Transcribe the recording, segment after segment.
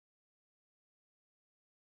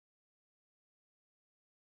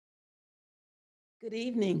Good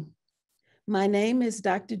evening. My name is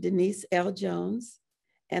Dr. Denise L. Jones,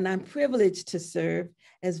 and I'm privileged to serve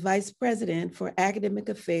as Vice President for Academic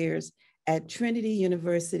Affairs at Trinity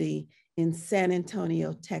University in San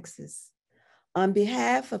Antonio, Texas. On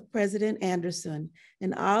behalf of President Anderson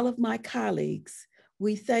and all of my colleagues,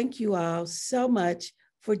 we thank you all so much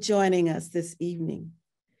for joining us this evening.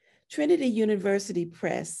 Trinity University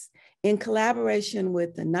Press, in collaboration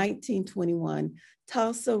with the 1921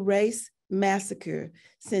 Tulsa Race Massacre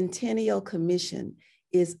Centennial Commission,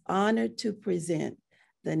 is honored to present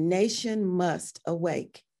The Nation Must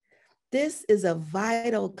Awake. This is a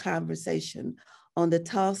vital conversation on the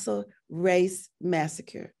Tulsa Race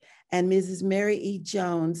Massacre, and Mrs. Mary E.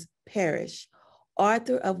 Jones Parrish,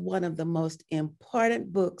 author of one of the most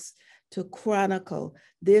important books to chronicle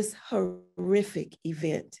this horrific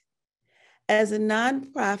event. As a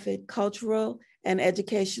nonprofit cultural and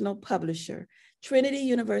educational publisher, Trinity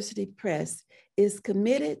University Press is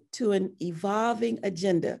committed to an evolving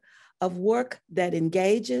agenda of work that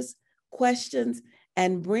engages, questions,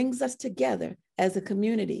 and brings us together as a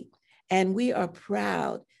community. And we are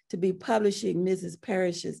proud to be publishing Mrs.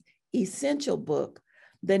 Parrish's essential book,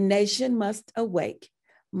 The Nation Must Awake,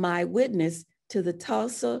 My Witness to the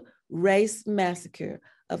Tulsa Race Massacre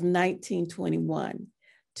of 1921,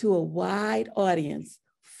 to a wide audience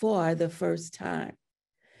for the first time.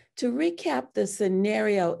 To recap the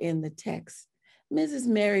scenario in the text, Mrs.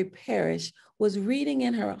 Mary Parrish was reading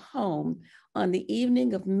in her home on the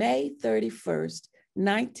evening of May 31st,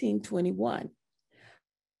 1921.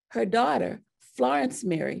 Her daughter, Florence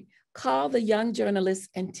Mary, called the young journalist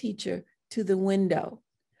and teacher to the window.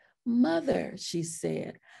 "Mother," she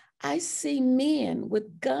said, "I see men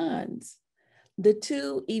with guns." The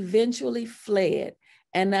two eventually fled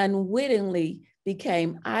and unwittingly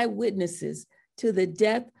became eyewitnesses to the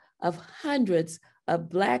death of hundreds of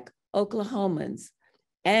Black Oklahomans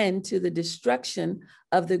and to the destruction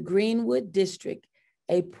of the Greenwood district,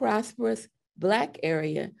 a prosperous Black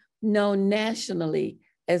area known nationally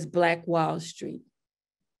as Black Wall Street.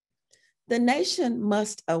 The Nation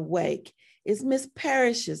Must Awake is Miss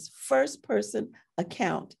Parrish's first-person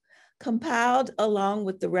account, compiled along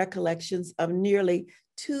with the recollections of nearly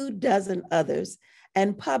 24 others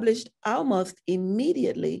and published almost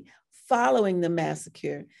immediately following the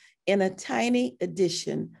massacre in a tiny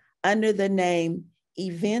edition under the name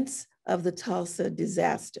Events of the Tulsa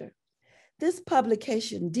Disaster. This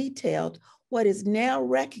publication detailed what is now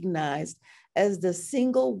recognized as the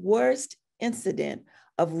single worst incident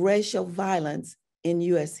of racial violence in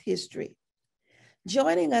U.S. history.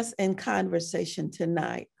 Joining us in conversation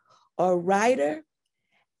tonight are writer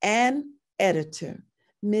and editor,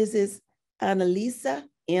 Mrs. Anneliese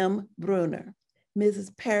M. Bruner,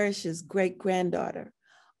 Mrs. Parrish's great-granddaughter,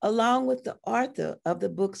 along with the author of the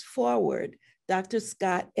book's foreword, Dr.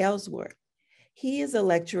 Scott Ellsworth. He is a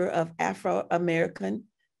lecturer of Afro-American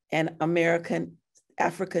and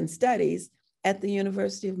African Studies at the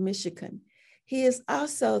University of Michigan. He is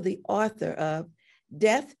also the author of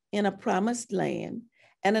Death in a Promised Land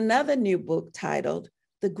and another new book titled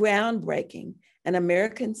The Groundbreaking, An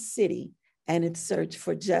American City and Its Search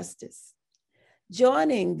for Justice.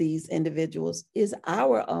 Joining these individuals is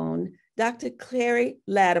our own Dr. Carey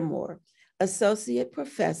Latimore, Associate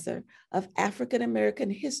Professor of African American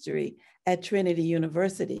History at Trinity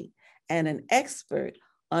University and an expert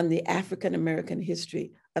on the African American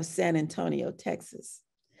history of San Antonio, Texas.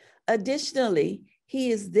 Additionally,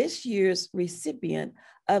 he is this year's recipient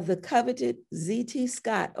of the coveted Z.T.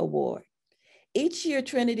 Scott Award. Each year,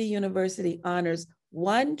 Trinity University honors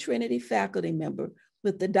one Trinity faculty member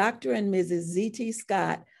with the Dr. and Mrs. Z.T.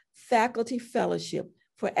 Scott Faculty Fellowship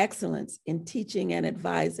for Excellence in Teaching and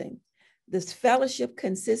Advising. This fellowship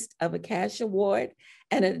consists of a cash award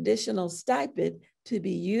and an additional stipend to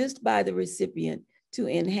be used by the recipient to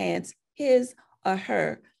enhance his or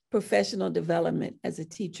her professional development as a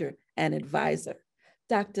teacher and advisor.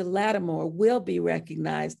 Dr. Latimore will be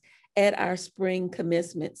recognized at our spring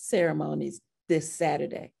commencement ceremonies this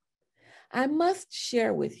Saturday. I must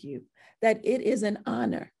share with you that it is an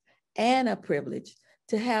honor and a privilege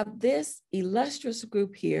to have this illustrious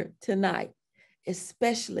group here tonight,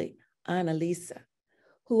 especially Anneliese,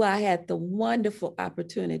 who I had the wonderful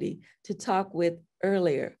opportunity to talk with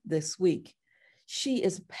earlier this week. She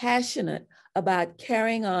is passionate about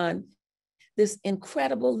carrying on this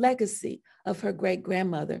incredible legacy of her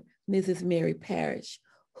great-grandmother, Mrs. Mary Parrish,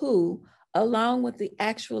 who, along with the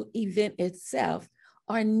actual event itself,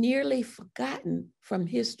 are nearly forgotten from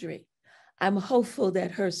history. I'm hopeful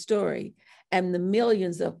that her story and the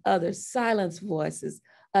millions of other silenced voices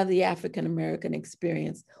of the African American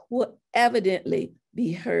experience will evidently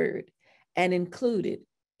be heard and included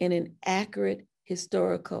in an accurate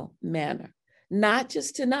historical manner, not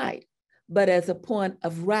just tonight, but as a point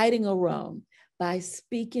of righting a wrong by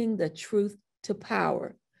speaking the truth to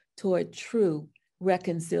power toward true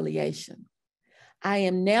reconciliation. I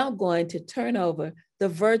am now going to turn over the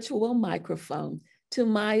virtual microphone to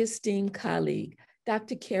my esteemed colleague,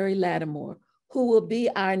 Dr. Carey Latimore, who will be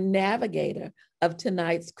our navigator of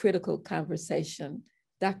tonight's critical conversation.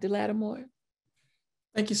 Dr. Latimore.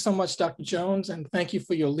 Thank you so much, Dr. Jones, and thank you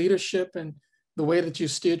for your leadership and the way that you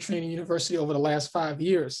steered Trinity University over the last 5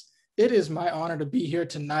 years. It is my honor to be here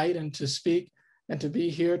tonight and to speak and to be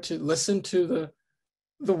here to listen to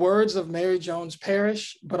the words of Mary Jones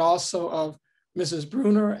Parrish, but also of Mrs.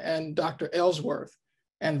 Bruner and Dr. Ellsworth.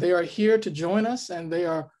 And they are here to join us, and they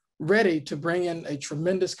are ready to bring in a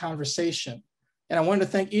tremendous conversation. And I wanted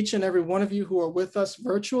to thank each and every one of you who are with us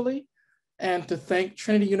virtually, and to thank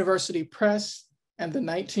Trinity University Press and the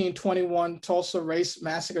 1921 Tulsa Race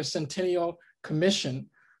Massacre Centennial Commission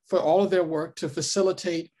for all of their work to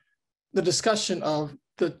facilitate the discussion of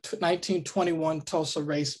the 1921 Tulsa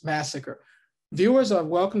Race Massacre. Viewers are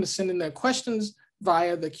welcome to send in their questions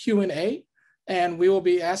via the Q&A, and we will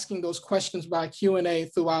be asking those questions by Q&A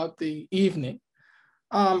throughout the evening.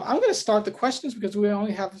 I'm going to start the questions because we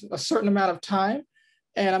only have a certain amount of time,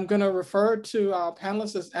 and I'm going to refer to our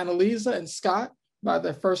panelists as Anneliese and Scott by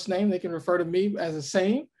their first name. They can refer to me as the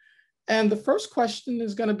same. And the first question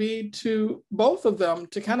is going to be to both of them,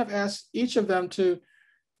 to kind of ask each of them to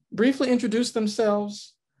briefly introduce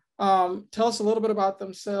themselves, tell us a little bit about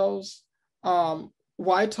themselves,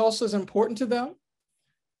 why Tulsa is important to them,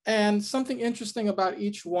 and something interesting about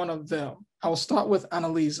each one of them. I will start with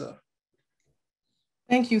Anneliese.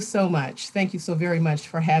 Thank you so much. Thank you so very much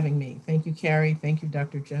for having me. Thank you, Carey. Thank you,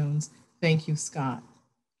 Dr. Jones. Thank you, Scott.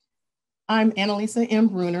 I'm Anneliese M.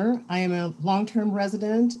 Bruner. I am a long-term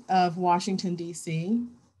resident of Washington, D.C.,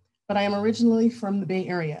 but I am originally from the Bay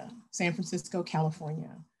Area, San Francisco,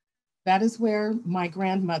 California. That is where my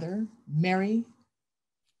grandmother,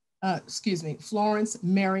 Florence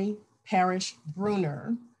Mary Parrish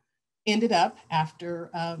Bruner, ended up after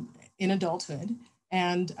in adulthood.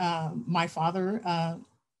 And my father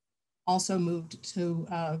also moved to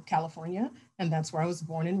California, and that's where I was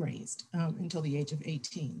born and raised until the age of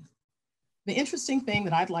 18. The interesting thing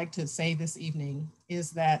that I'd like to say this evening is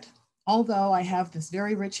that although I have this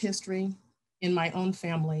very rich history in my own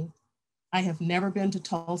family, I have never been to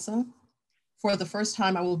Tulsa. For the first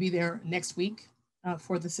time, I will be there next week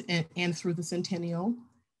for this and through the Centennial.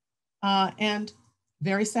 And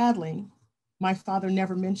very sadly, my father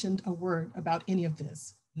never mentioned a word about any of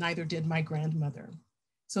this, neither did my grandmother.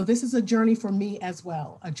 So this is a journey for me as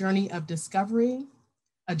well, a journey of discovery,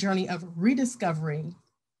 a journey of rediscovery,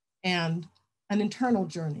 and an internal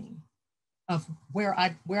journey of where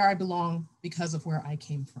I belong because of where I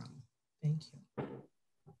came from. Thank you.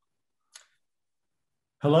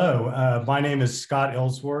 Hello, my name is Scott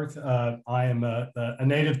Ellsworth. I am a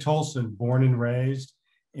native Tulsan, born and raised.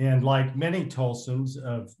 And like many Tulsans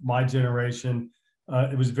of my generation,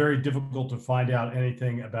 it was very difficult to find out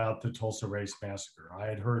anything about the Tulsa Race Massacre. I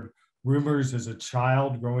had heard rumors as a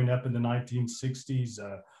child growing up in the 1960s.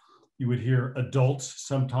 You would hear adults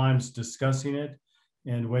sometimes discussing it.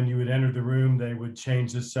 And when you would enter the room, they would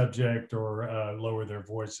change the subject or lower their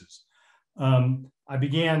voices. I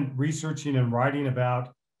began researching and writing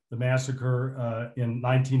about the massacre in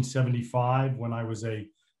 1975 when I was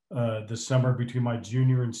the summer between my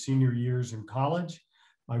junior and senior years in college.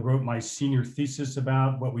 I wrote my senior thesis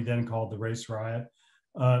about what we then called the Race Riot.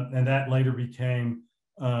 And that later became,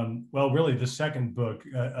 really the second book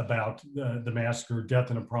about the massacre, Death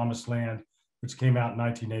in a Promised Land, which came out in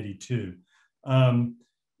 1982.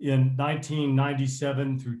 In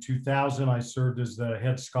 1997 through 2000, I served as the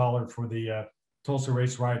head scholar for the Tulsa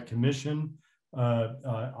Race Riot Commission.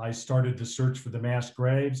 I started the search for the mass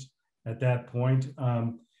graves at that point.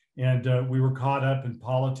 And we were caught up in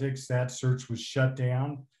politics. That search was shut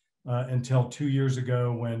down until 2 years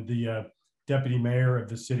ago when the deputy mayor of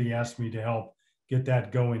the city asked me to help get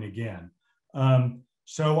that going again.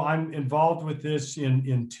 So I'm involved with this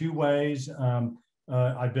in two ways.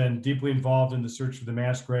 I've been deeply involved in the search for the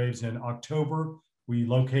mass graves. In October, we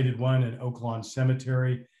located one in Oak Lawn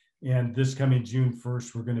Cemetery. And this coming June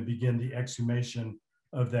 1st, we're going to begin the exhumation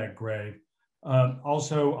of that grave.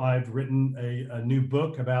 Also, I've written a new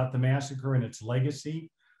book about the massacre and its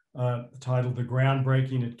legacy, titled The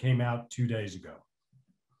Groundbreaking. It came out 2 days ago.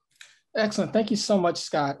 Excellent. Thank you so much,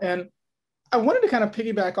 Scott. And I wanted to kind of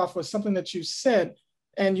piggyback off of something that you said,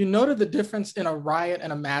 and you noted the difference in a riot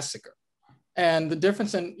and a massacre. And the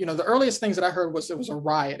difference in, the earliest things that I heard was it was a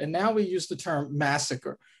riot, and now we use the term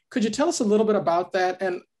massacre. Could you tell us a little bit about that?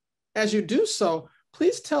 And as you do so,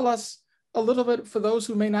 please tell us a little bit, for those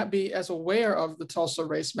who may not be as aware of the Tulsa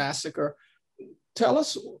Race Massacre, tell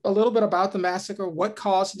us a little bit about the massacre, what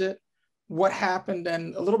caused it, what happened,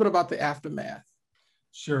 and a little bit about the aftermath.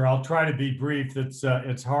 Sure, I'll try to be brief.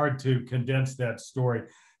 It's hard to condense that story.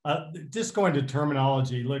 Just going to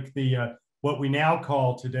terminology, look, what we now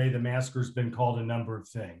call today the massacre has been called a number of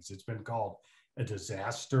things. It's been called a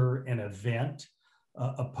disaster, an event,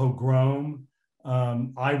 a pogrom.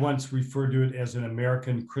 I once referred to it as an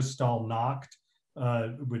American Kristallnacht,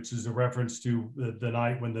 which is a reference to the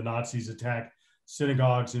night when the Nazis attacked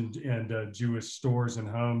synagogues and Jewish stores and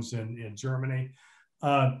homes in Germany.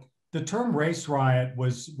 The term race riot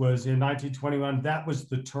was in 1921. That was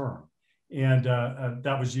the term. And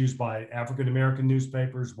that was used by African-American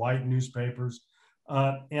newspapers, white newspapers.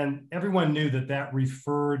 And everyone knew that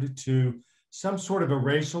referred to some sort of a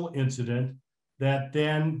racial incident that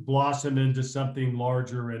then blossomed into something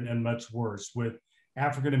larger and much worse, with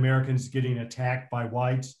African-Americans getting attacked by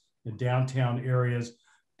whites in downtown areas,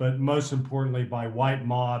 but most importantly by white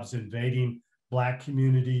mobs invading Black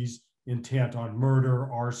communities, intent on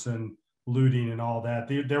murder, arson, looting, and all that.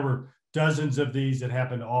 There were dozens of these that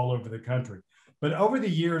happened all over the country. But over the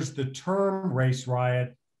years, the term race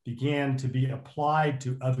riot began to be applied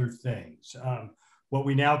to other things. What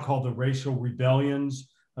we now call the racial rebellions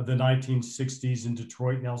of the 1960s in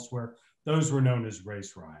Detroit and elsewhere, those were known as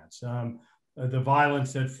race riots. The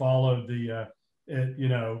violence that followed the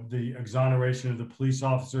exoneration of the police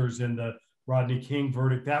officers in the Rodney King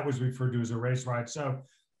verdict, that was referred to as a race riot. So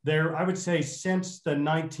I would say since the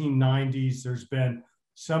 1990s, there's been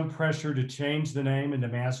some pressure to change the name into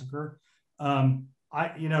massacre.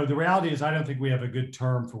 The reality is I don't think we have a good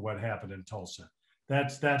term for what happened in Tulsa.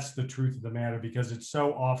 That's the truth of the matter, because it's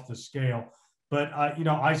so off the scale. But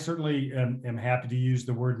I certainly am happy to use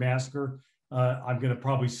the word massacre. I'm going to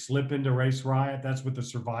probably slip into race riot. That's what the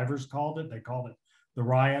survivors called it. They called it the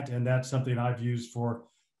riot, and that's something I've used for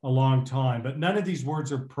a long time. But none of these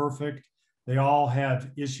words are perfect. They all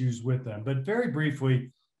have issues with them. But very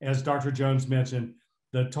briefly, as Dr. Jones mentioned,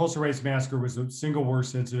 the Tulsa Race Massacre was the single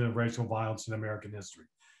worst incident of racial violence in American history.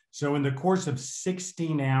 So in the course of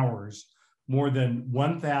 16 hours, more than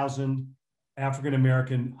 1,000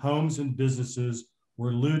 African-American homes and businesses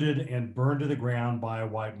were looted and burned to the ground by a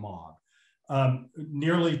white mob.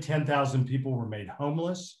 Nearly 10,000 people were made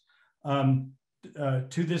homeless. To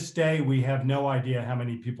this day, we have no idea how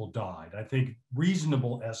many people died. I think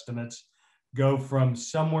reasonable estimates go from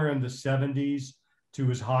somewhere in the 70s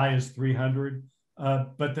to as high as 300.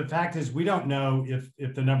 But the fact is, we don't know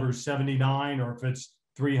if the number is 79 or if it's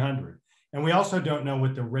 300. And we also don't know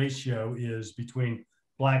what the ratio is between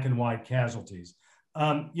Black and white casualties.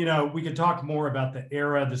 We could talk more about the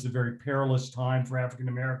era. This is a very perilous time for African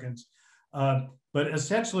Americans. But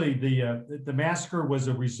essentially, the massacre was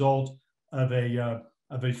a result of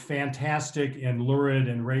a fantastic and lurid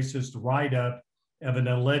and racist write-up of an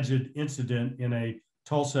alleged incident in a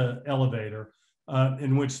Tulsa elevator,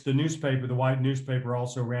 in which the white newspaper,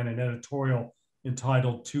 also ran an editorial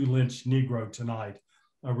entitled "To Lynch Negro Tonight,"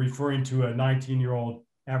 referring to a 19-year-old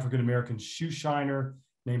African-American shoe shiner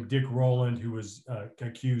named Dick Rowland, who was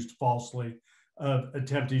accused falsely of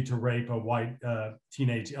attempting to rape a white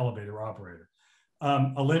teenage elevator operator.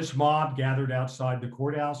 A lynch mob gathered outside the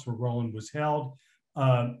courthouse where Rowland was held.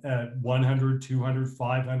 100, 200,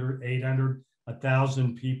 500, 800,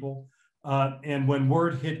 1,000 people. And when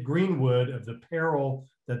word hit Greenwood of the peril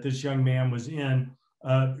that this young man was in,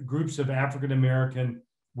 groups of African-American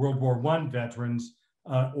World War I veterans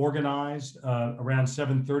organized around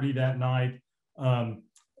 7:30 that night.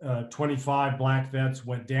 25 Black vets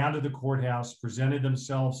went down to the courthouse, presented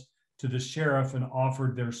themselves to the sheriff, and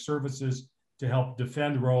offered their services to help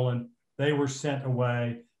defend Rowland. They were sent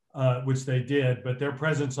away, which they did, but their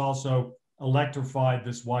presence also electrified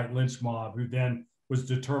this white lynch mob, who then was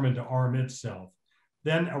determined to arm itself.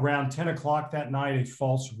 Then around 10 o'clock that night, a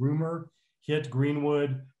false rumor hit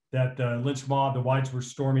Greenwood that the lynch mob, the whites, were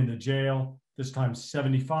storming the jail. This time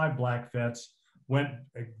 75 Black vets went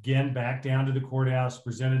again back down to the courthouse,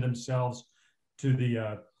 presented themselves to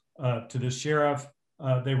the sheriff.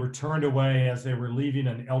 They were turned away. As they were leaving,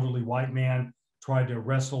 an elderly white man tried to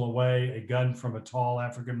wrestle away a gun from a tall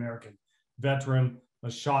African-American veteran. A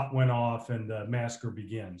shot went off and the massacre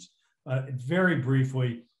begins. Very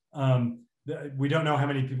briefly, we don't know how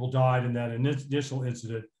many people died in that initial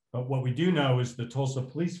incident, but what we do know is the Tulsa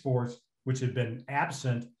police force, which had been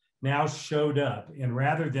absent, now showed up, and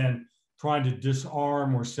rather than trying to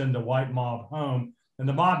disarm or send the white mob home, And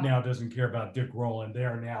the mob now doesn't care about Dick Rowland. They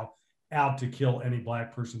are now out to kill any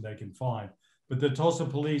Black person they can find. But the Tulsa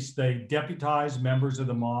police, they deputized members of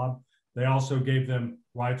the mob. They also gave them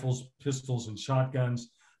rifles, pistols, and shotguns.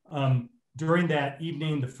 During that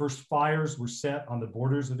evening, the first fires were set on the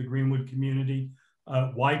borders of the Greenwood community.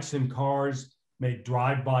 Whites in cars made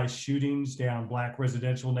drive-by shootings down Black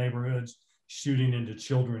residential neighborhoods, shooting into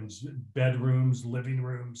children's bedrooms, living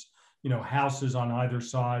rooms, houses on either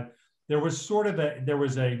side. There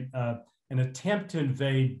was an attempt to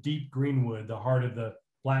invade deep Greenwood, the heart of the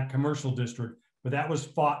Black commercial district, but that was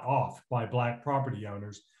fought off by Black property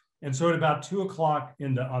owners. And so at about 2 o'clock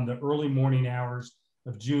on the early morning hours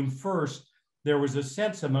of June 1st, there was a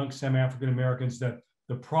sense amongst some African Americans that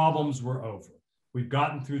the problems were over. We've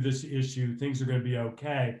gotten through this issue, things are going to be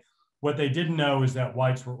okay. What they didn't know is that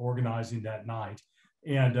whites were organizing that night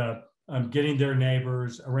and getting their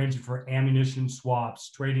neighbors, arranging for ammunition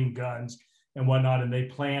swaps, trading guns and whatnot, and they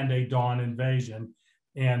planned a dawn invasion.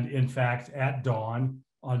 And in fact, at dawn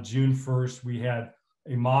on June 1st, we had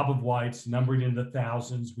a mob of whites numbered in the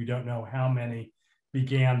thousands, we don't know how many,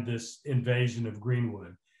 began this invasion of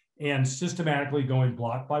Greenwood. And systematically going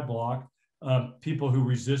block by block, people who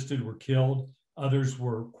resisted were killed. Others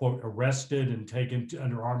were, quote, arrested and taken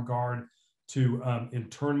under armed guard to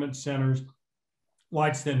internment centers.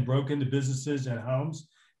 Whites then broke into businesses and homes,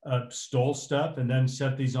 stole stuff, and then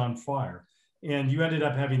set these on fire. And you ended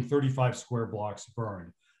up having 35 square blocks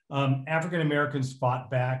burned. African Americans fought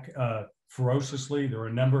back ferociously. There were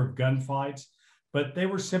a number of gunfights, but they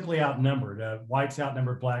were simply outnumbered. Whites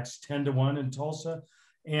outnumbered Blacks 10-1 in Tulsa,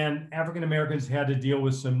 and African Americans had to deal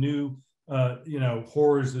with some new,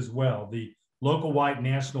 horrors as well. The local white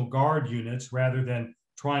National Guard units, rather than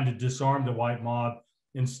trying to disarm the white mob,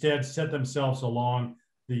 instead set themselves along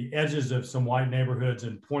the edges of some white neighborhoods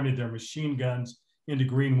and pointed their machine guns into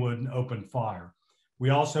Greenwood and opened fire. We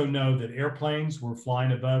also know that airplanes were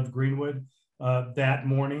flying above Greenwood that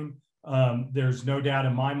morning. There's no doubt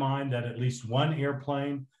in my mind that at least one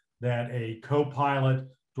airplane that a co-pilot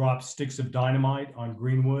dropped sticks of dynamite on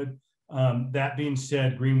Greenwood. That being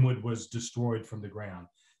said, Greenwood was destroyed from the ground.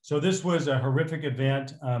 So this was a horrific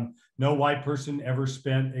event. No white person ever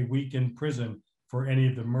spent a week in prison for any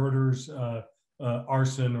of the murders,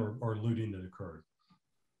 arson, or looting that occurred.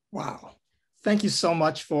 Wow. Thank you so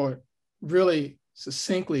much for really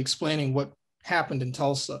succinctly explaining what happened in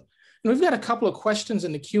Tulsa. And we've got a couple of questions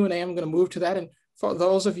in the Q&A. I'm going to move to that. And for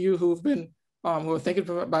those of you who've been, who are thinking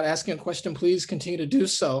about asking a question, please continue to do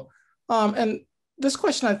so. And this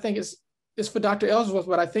question, I think, is for Dr. Ellsworth,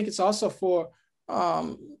 but I think it's also for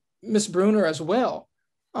Ms. Bruner as well.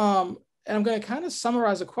 And I'm going to kind of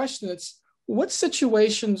summarize the question. It's, what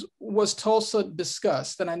situations was Tulsa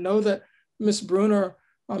discussed? And I know that Ms. Bruner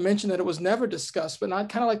mentioned that it was never discussed, but I'd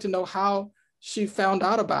kind of like to know how she found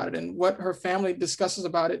out about it and what her family discusses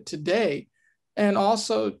about it today. And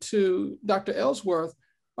also to Dr. Ellsworth,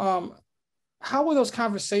 how were those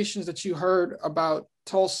conversations that you heard about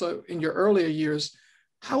Tulsa in your earlier years,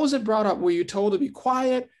 how was it brought up? Were you told to be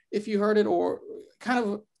quiet if you heard it, or kind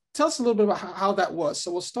of tell us a little bit about how that was?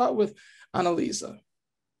 So we'll start with Anneliese.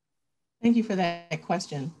 Thank you for that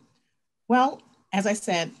question. Well, as I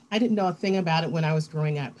said, I didn't know a thing about it when I was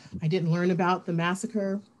growing up. I didn't learn about the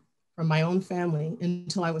massacre from my own family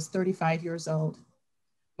until I was 35 years old.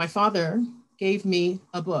 My father gave me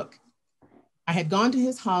a book. I had gone to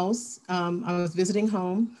his house. I was visiting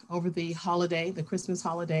home over the holiday, the Christmas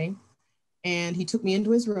holiday, and he took me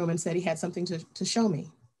into his room and said he had something to show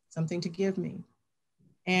me, something to give me.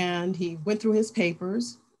 And he went through his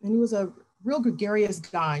papers, and he was a real gregarious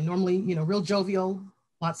guy, normally, real jovial,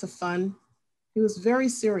 lots of fun. He was very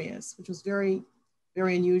serious, which was very,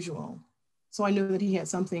 very unusual. So I knew that he had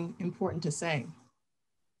something important to say.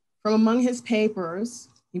 From among his papers,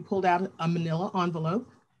 he pulled out a manila envelope,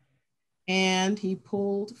 and he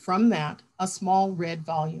pulled from that a small red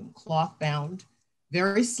volume, cloth bound,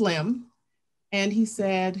 very slim. And he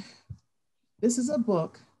said, "This is a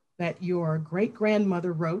book that your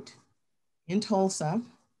great-grandmother wrote in Tulsa,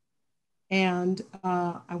 and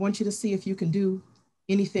I want you to see if you can do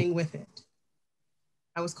anything with it."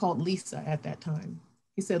 I was called Lisa at that time.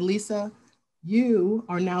 He said, "Lisa, you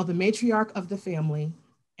are now the matriarch of the family,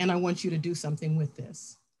 and I want you to do something with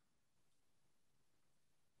this."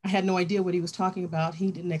 I had no idea what he was talking about.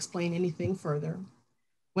 He didn't explain anything further.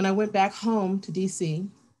 When I went back home to DC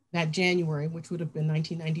that January, which would have been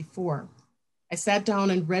 1994, I sat down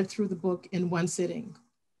and read through the book in one sitting.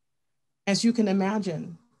 As you can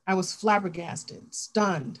imagine, I was flabbergasted,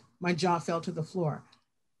 stunned. My jaw fell to the floor.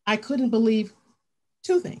 I couldn't believe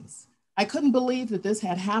two things. I couldn't believe that this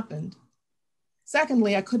had happened.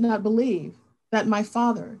 Secondly, I could not believe that my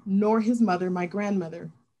father, nor his mother, my grandmother,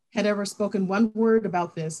 had ever spoken one word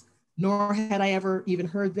about this, nor had I ever even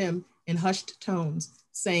heard them in hushed tones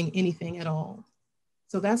saying anything at all.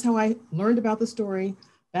 So that's how I learned about the story.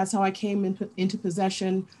 That's how I came into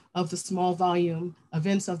possession of the small volume,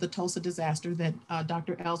 Events of the Tulsa Disaster, that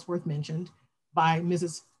Dr. Ellsworth mentioned, by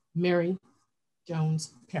Mrs. Mary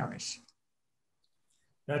Jones Parrish.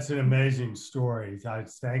 That's an amazing story.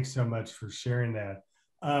 Thanks so much for sharing that.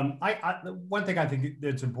 One thing I think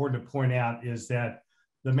that's important to point out is that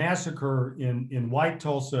the massacre in White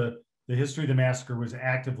Tulsa, the history of the massacre was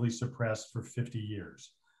actively suppressed for 50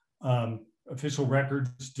 years. Official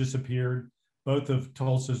records disappeared. Both of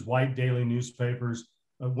Tulsa's white daily newspapers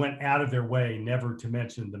went out of their way never to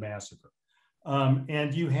mention the massacre.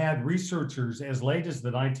 And you had researchers as late as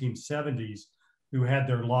the 1970s who had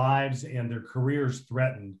their lives and their careers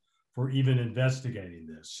threatened for even investigating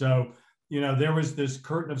this. So, there was this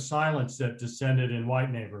curtain of silence that descended in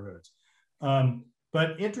white neighborhoods.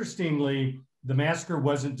 But interestingly, the massacre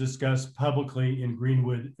wasn't discussed publicly in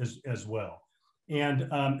Greenwood as well. And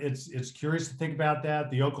it's curious to think about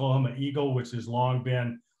that. The Oklahoma Eagle, which has long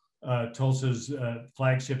been Tulsa's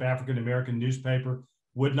flagship African-American newspaper,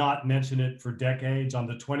 would not mention it for decades. On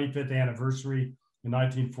the 25th anniversary in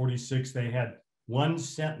 1946, they had one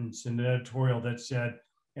sentence in the editorial that said,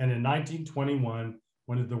 and in 1921,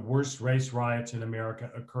 one of the worst race riots in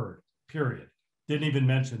America occurred, period. Didn't even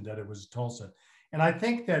mention that it was Tulsa. And I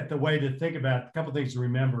think that the way to think about a couple of things to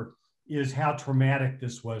remember is how traumatic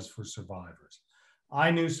this was for survivors.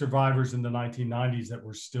 I knew survivors in the 1990s that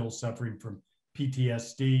were still suffering from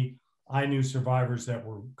PTSD. I knew survivors that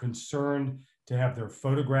were concerned to have their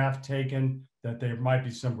photograph taken, that there might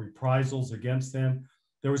be some reprisals against them.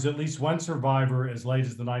 There was at least one survivor as late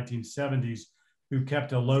as the 1970s who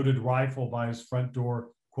kept a loaded rifle by his front door,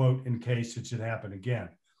 quote, in case it should happen again.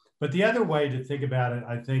 But the other way to think about it,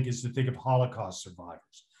 I think, is to think of Holocaust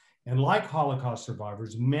survivors. And like Holocaust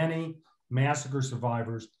survivors, many massacre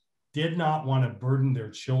survivors did not want to burden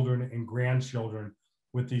their children and grandchildren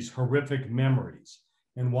with these horrific memories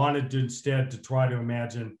and wanted instead to try to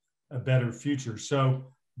imagine a better future. So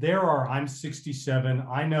I'm 67,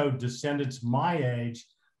 I know descendants my age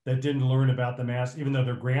that didn't learn about the mass, even though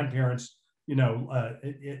their grandparents,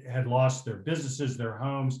 had lost their businesses, their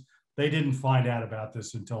homes. They didn't find out about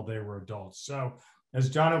this until they were adults. So as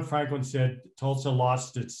John O. Franklin said, Tulsa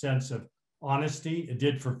lost its sense of honesty. It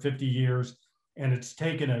did for 50 years, and it's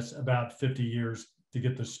taken us about 50 years to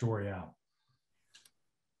get the story out.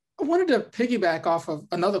 I wanted to piggyback off of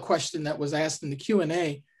another question that was asked in the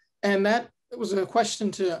Q&A, and that was a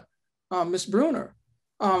question to Ms. Bruner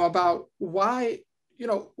about why,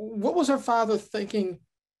 what was her father thinking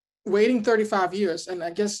waiting 35 years? And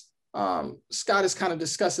I guess Scott has kind of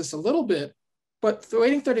discussed this a little bit, but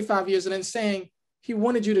waiting 35 years and then saying he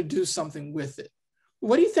wanted you to do something with it.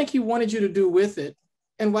 What do you think he wanted you to do with it?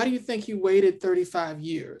 And why do you think he waited 35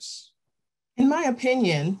 years? In my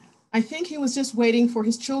opinion, I think he was just waiting for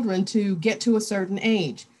his children to get to a certain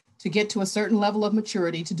age, to get to a certain level of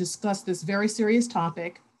maturity to discuss this very serious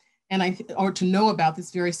topic, or to know about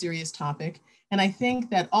this very serious topic. And I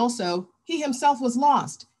think that also he himself was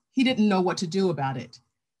lost. He didn't know what to do about it.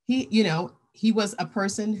 He was a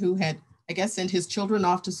person who had, I guess, sent his children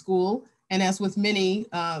off to school. And as with many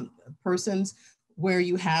persons where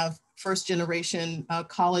you have first generation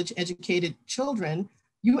college educated children,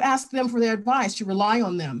 you ask them for their advice, you rely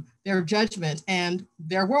on them, their judgment and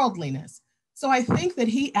their worldliness. So I think that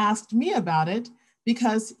he asked me about it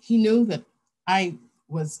because he knew that I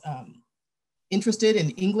was interested in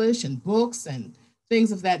English and books and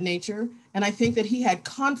things of that nature. And I think that he had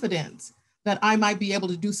confidence that I might be able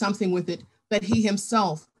to do something with it that he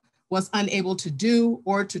himself was unable to do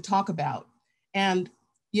or to talk about. And,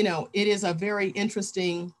 it is a very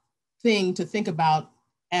interesting thing to think about,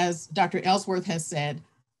 as Dr. Ellsworth has said,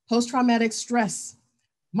 post-traumatic stress.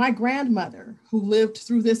 My grandmother, who lived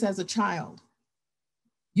through this as a child,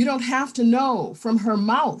 you don't have to know from her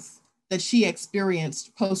mouth that she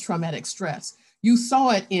experienced post-traumatic stress. You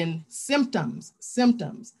saw it in symptoms.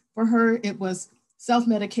 For her, it was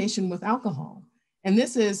self-medication with alcohol. And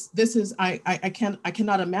I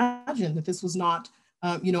cannot imagine that this was not,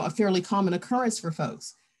 a fairly common occurrence for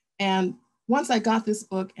folks. And once I got this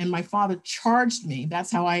book and my father charged me,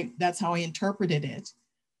 that's how I interpreted it.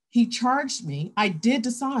 He charged me. I did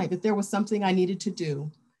decide that there was something I needed to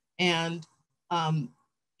do. And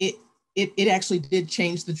it actually did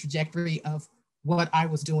change the trajectory of what I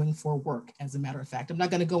was doing for work, as a matter of fact. I'm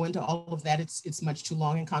not going to go into all of that. It's much too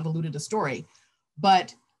long and convoluted a story.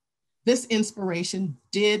 But this inspiration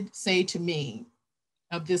did say to me,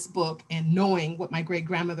 of this book and knowing what my great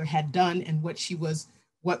grandmother had done and what she was,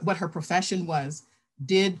 what her profession was,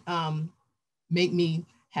 did make me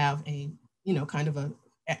have a, you know, kind of a,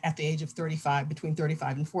 at the age of 35, between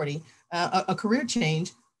 35 and 40, a career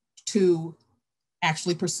change to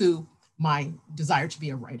actually pursue my desire to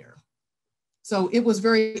be a writer. So it was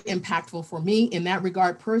very impactful for me in that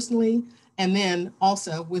regard personally, and then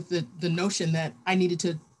also with the notion that I needed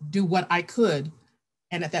to do what I could,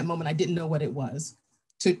 and at that moment I didn't know what it was,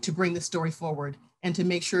 to bring the story forward and to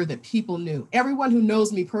make sure that people knew. Everyone who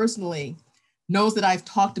knows me personally knows that I've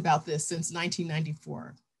talked about this since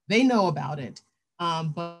 1994. They know about it,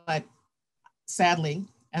 but sadly,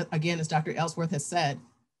 again, as Dr. Ellsworth has said,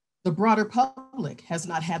 the broader public has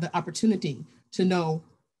not had the opportunity to know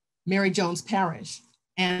Mary Jones Parrish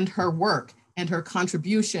and her work and her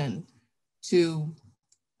contribution to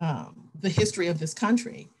the history of this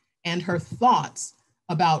country, and her thoughts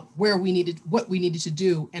about where we needed, what we needed to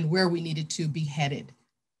do and where we needed to be headed.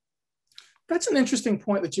 That's an interesting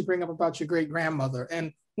point that you bring up about your great grandmother,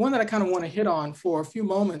 and one that I kind of want to hit on for a few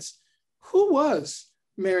moments. Who was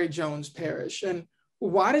Mary Jones Parrish, and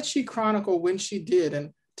why did she chronicle when she did?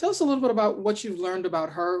 And tell us a little bit about what you've learned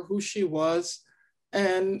about her, who she was,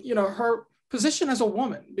 and her position as a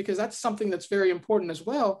woman, because that's something that's very important as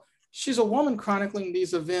well. She's a woman chronicling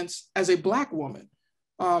these events as a Black woman.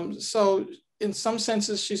 So in some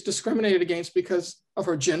senses, she's discriminated against because of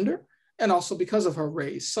her gender and also because of her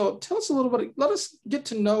race. So tell us a little bit, let us get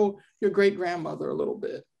to know your great grandmother a little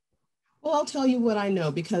bit. Well, I'll tell you what I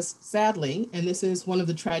know, because sadly, and this is one of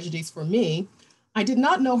the tragedies for me, I did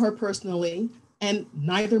not know her personally, and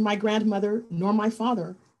neither my grandmother nor my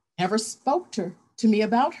father ever spoke to me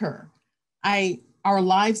about her. Our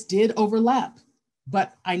lives did overlap,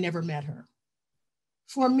 but I never met her.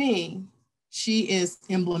 For me, she is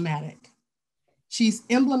emblematic. She's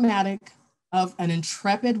emblematic of an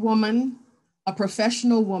intrepid woman, a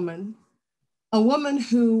professional woman, a woman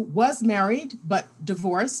who was married but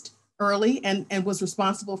divorced early and was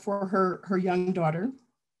responsible for her young daughter.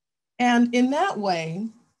 And in that way,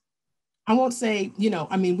 I won't say,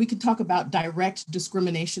 we could talk about direct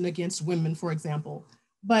discrimination against women, for example,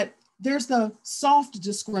 but there's the soft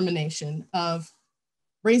discrimination of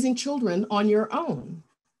raising children on your own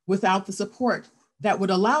without the support that would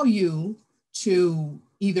allow you to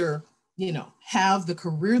either, have the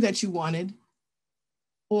career that you wanted,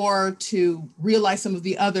 or to realize some of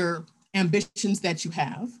the other ambitions that you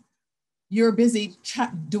have. You're busy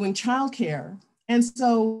doing childcare. And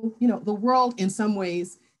so, the world in some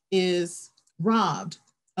ways is robbed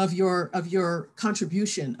of your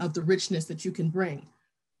contribution, of the richness that you can bring.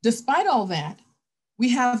 Despite all that, we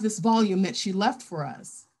have this volume that she left for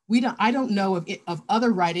us. I don't know of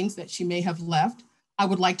other writings that she may have left. I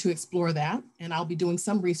would like to explore that, and I'll be doing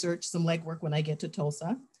some research, some legwork when I get to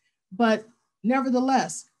Tulsa. But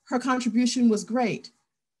nevertheless, her contribution was great.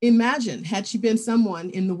 Imagine had she been someone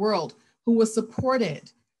in the world who was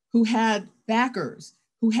supported, who had backers,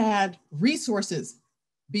 who had resources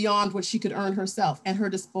beyond what she could earn herself at her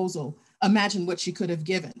disposal. Imagine what she could have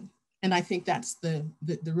given. And I think that's the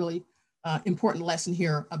really important lesson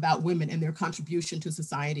here about women and their contribution to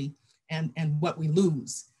society, and what we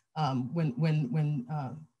lose when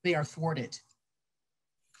they are thwarted.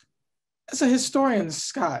 As a historian,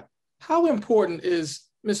 Scott, how important is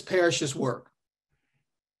Ms. Parrish's work?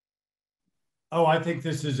 Oh, I think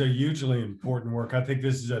this is a hugely important work. I think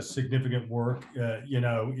this is a significant work,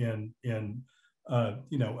 in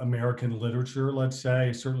American literature, let's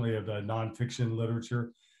say, certainly of the nonfiction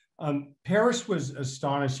literature. Parrish was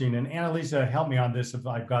astonishing, and Anneliese, help me on this if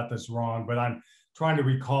I've got this wrong, but I'm trying to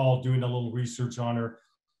recall doing a little research on her.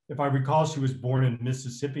 If I recall, she was born in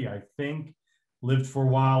Mississippi, I think, lived for a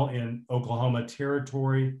while in Oklahoma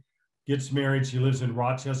Territory, gets married. She lives in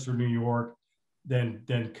Rochester, New York, then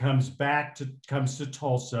comes to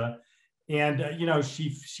Tulsa, and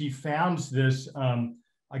she founds this.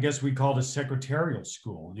 I guess we call it a secretarial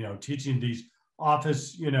school. Teaching these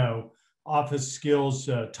office skills,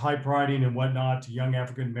 typewriting and whatnot, to young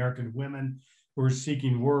African American women who are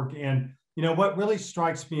seeking work. And what really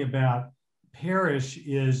strikes me about Parrish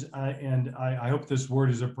is, and I hope this word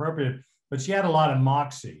is appropriate, but she had a lot of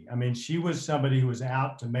moxie. I mean, she was somebody who was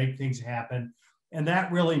out to make things happen. And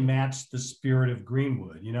that really matched the spirit of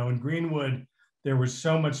Greenwood. In Greenwood, there was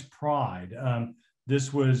so much pride.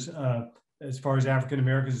 This was, as far as African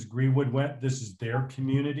Americans, Greenwood went, this is their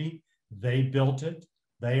community. They built it,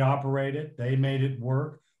 they operate it, they made it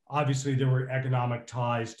work. Obviously, there were economic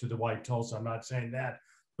ties to the white Tulsa, I'm not saying that,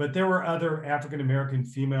 but there were other African American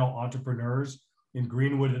female entrepreneurs in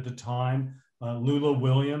Greenwood at the time. Lula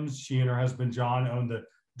Williams, she and her husband John owned the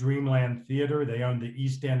Dreamland Theater. They owned the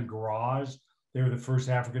East End Garage. They were the first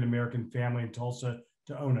African-American family in Tulsa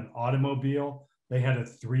to own an automobile. They had a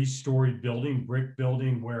 3-story building, brick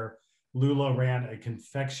building, where Lula ran a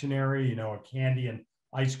confectionery, a candy and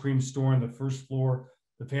ice cream store on the first floor.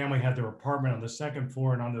 The family had their apartment on the second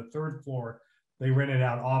floor, and on the third floor, they rented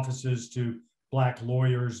out offices to Black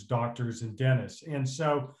lawyers, doctors, and dentists. And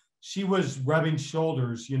so she was rubbing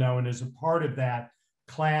shoulders, and as a part of that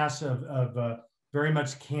class of very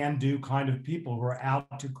much can-do kind of people who are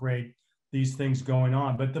out to create these things going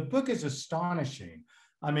on. But the book is astonishing.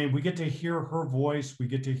 I mean, we get to hear her voice. We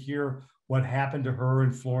get to hear what happened to her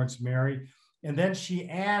and Florence Mary. And then she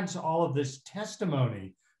adds all of this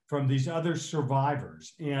testimony from these other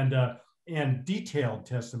survivors and detailed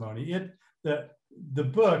testimony. The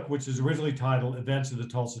book, which is originally titled Events of the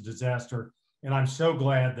Tulsa Disaster, and I'm so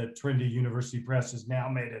glad that Trinity University Press has now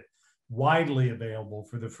made it widely available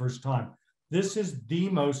for the first time. This is the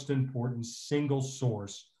most important single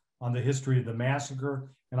source on the history of the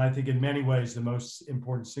massacre, and I think in many ways the most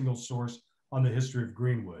important single source on the history of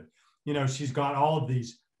Greenwood. She's got all of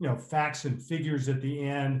these, facts and figures at the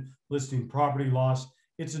end, listing property loss.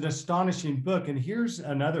 It's an astonishing book, and here's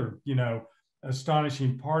another,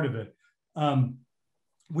 astonishing part of it.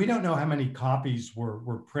 We don't know how many copies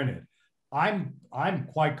were printed. I'm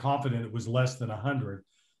quite confident it was less than 100.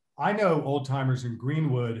 I know old timers in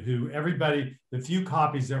Greenwood who the few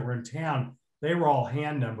copies that were in town, they were all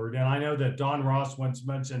hand numbered. And I know that Don Ross once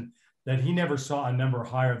mentioned that he never saw a number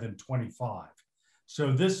higher than 25.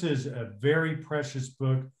 So this is a very precious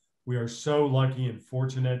book. We are so lucky and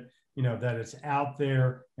fortunate, that it's out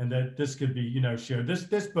there and that this could be, shared.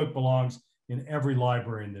 This book belongs in every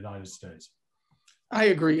library in the United States. I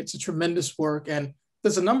agree. It's a tremendous work. And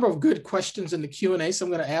there's a number of good questions in the Q&A. So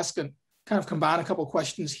I'm going to ask and kind of combine a couple of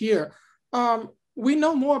questions here. We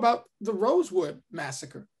know more about the Rosewood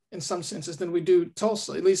massacre in some senses than we do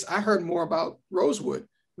Tulsa. At least I heard more about Rosewood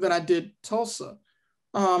than I did Tulsa.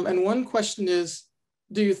 And one question is,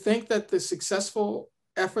 do you think that the successful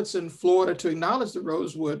efforts in Florida to acknowledge the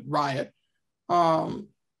Rosewood riot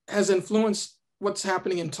has influenced what's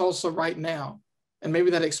happening in Tulsa right now? And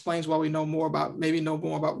maybe that explains why we know more about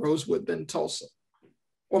Rosewood than Tulsa.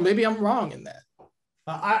 Or maybe I'm wrong in that.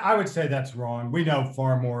 I would say that's wrong. We know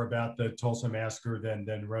far more about the Tulsa massacre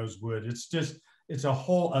than Rosewood. It's a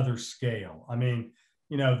whole other scale. I mean,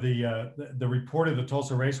 the report of the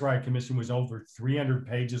Tulsa Race Riot Commission was over 300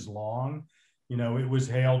 pages long. It was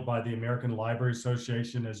hailed by the American Library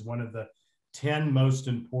Association as one of the 10 most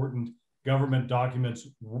important government documents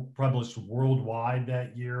published worldwide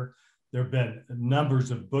that year. There have been numbers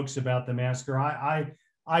of books about the massacre.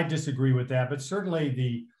 I disagree with that, but certainly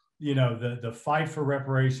the fight for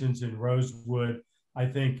reparations in Rosewood, I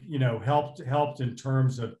think, helped in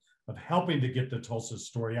terms of helping to get the Tulsa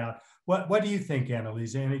story out. What do you think,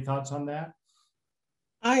 Anneliese? Any thoughts on that?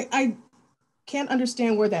 I can't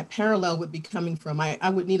understand where that parallel would be coming from. I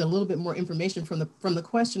would need a little bit more information from the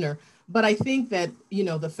questioner, but I think that,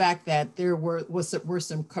 the fact that there were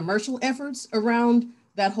some commercial efforts around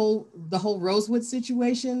the whole Rosewood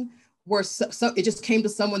situation, where so it just came to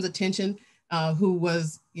someone's attention who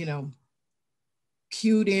was,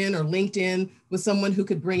 cued in or linked in with someone who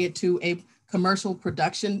could bring it to a commercial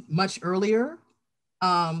production much earlier.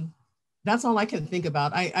 That's all I can think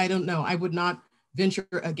about. I don't know. I would not venture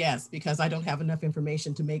a guess because I don't have enough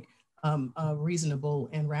information to make a reasonable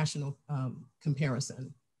and rational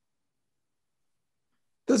comparison.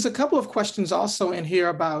 There's a couple of questions also in here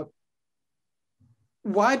about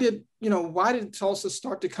why did Tulsa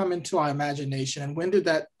start to come into our imagination, and when did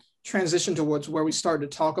that transition towards where we started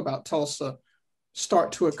to talk about Tulsa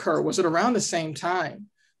start to occur? Was it around the same time,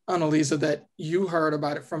 Anneliese, that you heard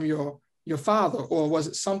about it from your father, or was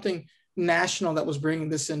it something national that was bringing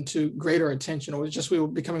this into greater attention, or was it just we were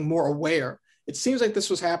becoming more aware? It seems like this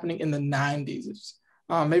was happening in the 90s.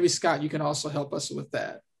 Maybe Scott, you can also help us with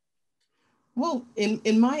that. Well,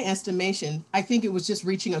 in my estimation, I think it was just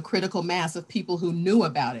reaching a critical mass of people who knew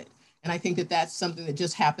about it. And I think that that's something that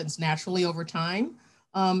just happens naturally over time.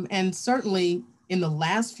 And certainly in the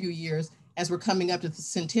last few years, as we're coming up to the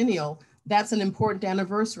Centennial, that's an important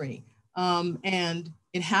anniversary. And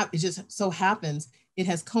it just so happens, it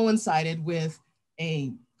has coincided with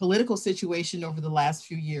a political situation over the last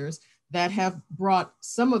few years that have brought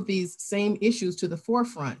some of these same issues to the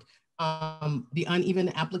forefront. The uneven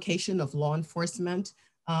application of law enforcement,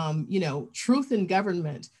 truth in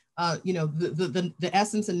government, the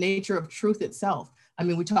essence and nature of truth itself. I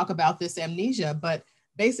mean, we talk about this amnesia, but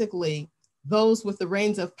basically those with the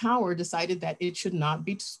reins of power decided that it should not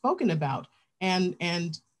be spoken about.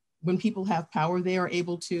 And when people have power, they are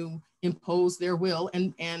able to impose their will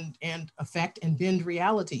and affect and bend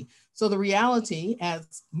reality. So the reality,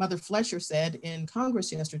 as Mother Fletcher said in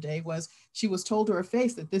Congress yesterday, was she was told to her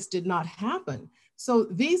face that this did not happen. So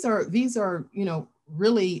these are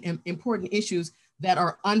really important issues that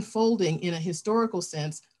are unfolding in a historical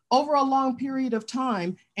sense over a long period of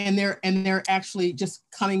time, and they're actually just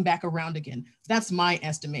coming back around again. That's my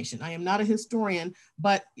estimation. I am not a historian,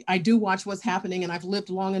 but I do watch what's happening, and I've lived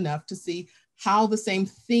long enough to see how the same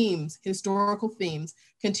themes, historical themes,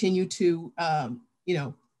 continue to ebb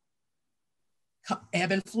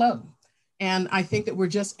and flow. And I think that we're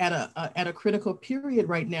just at a critical period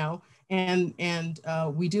right now, and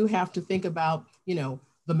we do have to think about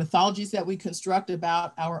the mythologies that we construct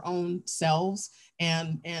about our own selves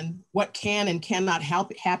and what can and cannot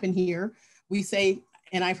happen here. We say,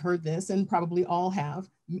 and I've heard this, and probably all have,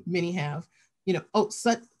 many have,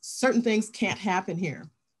 certain things can't happen here.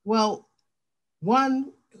 Well,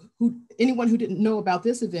 anyone who didn't know about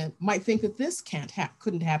this event might think that this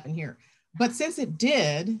couldn't happen here. But since it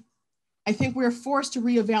did, I think we're forced to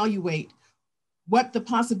reevaluate what the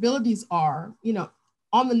possibilities are,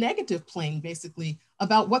 on the negative plane, basically,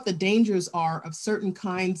 about what the dangers are of certain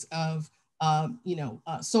kinds of,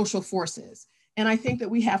 social forces. And I think that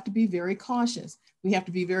we have to be very cautious. We have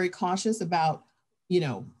to be very cautious about,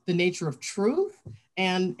 the nature of truth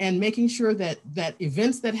and making sure that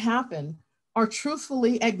events that happen are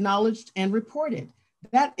truthfully acknowledged and reported.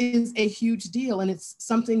 That is a huge deal, and it's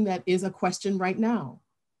something that is a question right now.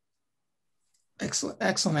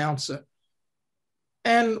 Excellent answer.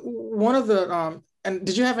 And one of the, and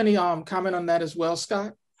did you have any comment on that as well,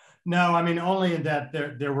 Scott? No, I mean, only in that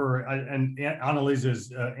there were, and Anneliese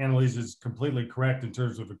is completely correct in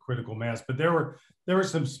terms of a critical mass, but there were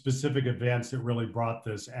some specific events that really brought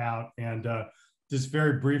this out. And just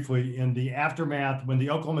very briefly, in the aftermath, when the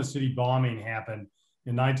Oklahoma City bombing happened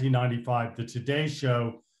in 1995, the Today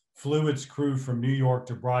Show flew its crew from New York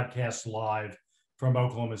to broadcast live from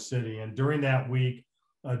Oklahoma City. And during that week,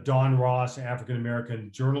 Don Ross,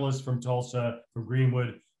 African-American journalist from Tulsa, from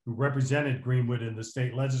Greenwood, who represented Greenwood in the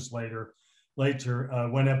state legislature,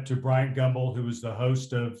 went up to Bryant Gumbel, who was the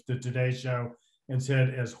host of the Today Show, and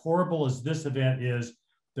said, as horrible as this event is,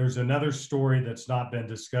 there's another story that's not been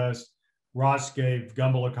discussed. Ross gave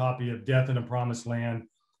Gumbel a copy of Death in a Promised Land.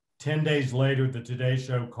 10 days later, the Today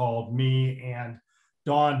Show called me and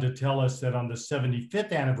Don to tell us that on the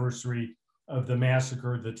 75th anniversary of the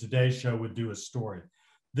massacre, the Today Show would do a story.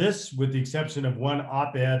 This, with the exception of one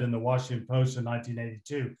op-ed in the Washington Post in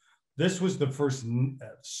 1982, this was the first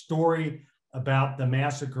story about the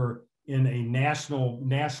massacre in a national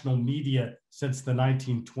media since the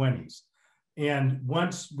 1920s. And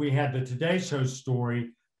once we had the Today Show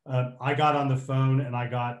story, I got on the phone and I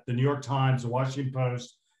got the New York Times, the Washington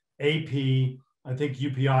Post, AP, I think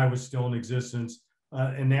UPI was still in existence,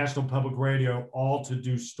 and National Public Radio, all to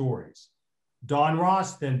do stories. Don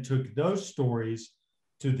Ross then took those stories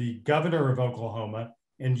to the governor of Oklahoma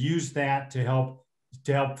and used that to help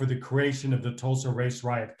for the creation of the Tulsa Race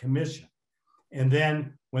Riot Commission. And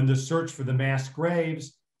then when the search for the mass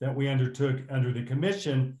graves that we undertook under the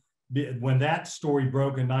commission, when that story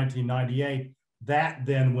broke in 1998, that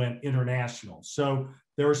then went international. So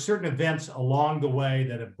there are certain events along the way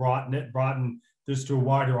that have brought this to a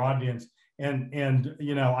wider audience. And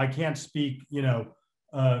I can't speak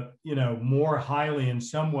more highly in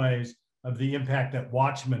some ways of the impact that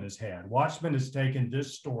Watchmen has had. Watchmen has taken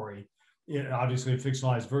this story, obviously a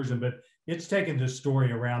fictionalized version, but it's taken this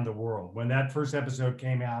story around the world. When that first episode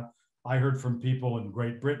came out, I heard from people in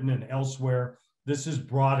Great Britain and elsewhere. This has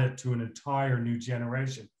brought it to an entire new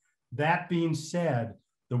generation. That being said,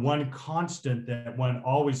 the one constant that one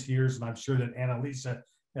always hears, and I'm sure that Anneliese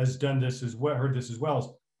has done this as well, heard this as well, is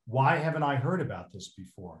why haven't I heard about this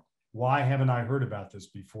before? Why haven't I heard about this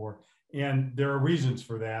before? And there are reasons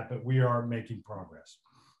for that, but we are making progress.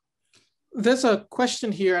 There's a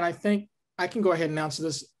question here, and I think I can go ahead and answer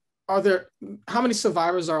this. How many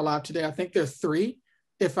survivors are alive today? I think there are 3.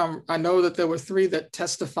 I know that there were 3 that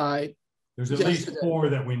testified. There's at least 4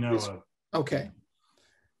 that we know of. Okay.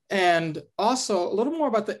 And also a little more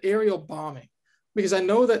about the aerial bombing, because I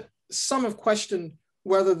know that some have questioned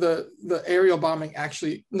whether the aerial bombing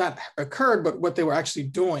actually not occurred, but what they were actually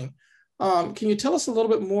doing. Can you tell us a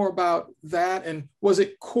little bit more about that? And was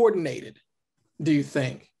it coordinated, do you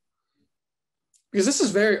think? Because this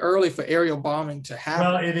is very early for aerial bombing to happen.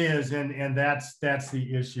 Well, it is, and that's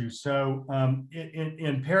the issue. So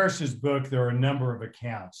in Parrish's book, there are a number of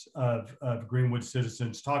accounts of Greenwood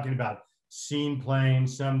citizens talking about seeing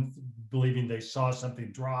planes, some believing they saw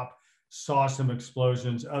something drop, saw some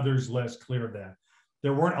explosions, others less clear of that.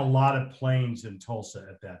 there weren't a lot of planes in Tulsa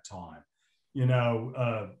at that time. You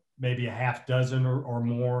know, maybe a half dozen or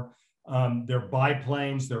more. They're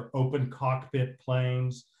biplanes, they're open cockpit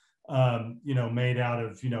planes, you know, made out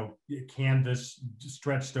of, you know, canvas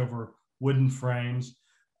stretched over wooden frames.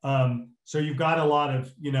 So you've got a lot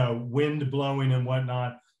of, you know, wind blowing and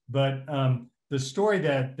whatnot. But the story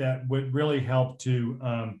that would really help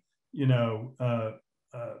to, you know,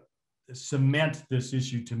 cement this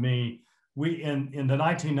issue to me, in the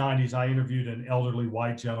 1990s, I interviewed an elderly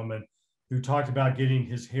white gentleman who talked about getting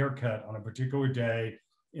his hair cut on a particular day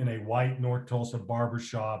in a white North Tulsa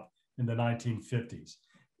barbershop in the 1950s.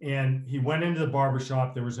 And he went into the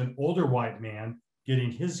barbershop. There was an older white man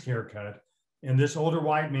getting his hair cut. And this older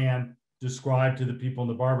white man described to the people in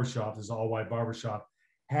the barbershop, this all-white barbershop,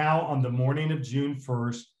 how on the morning of June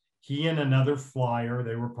 1st, he and another flyer,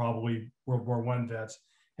 they were probably World War I vets,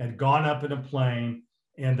 had gone up in a plane,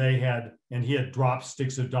 and he had dropped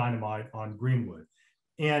sticks of dynamite on Greenwood.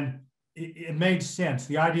 And it made sense.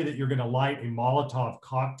 The idea that you're going to light a Molotov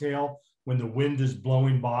cocktail when the wind is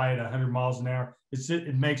blowing by at 100 miles an hour,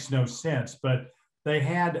 it makes no sense. But they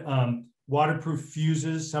had waterproof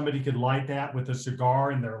fuses. Somebody could light that with a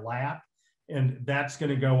cigar in their lap, and that's going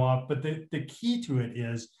to go off. But the key to it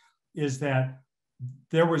is that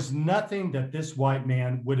there was nothing that this white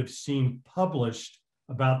man would have seen published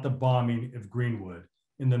about the bombing of Greenwood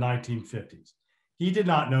in the 1950s. He did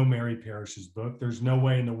not know Mary Parrish's book. There's no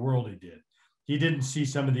way in the world he did. He didn't see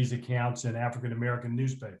some of these accounts in African-American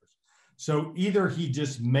newspapers. So either he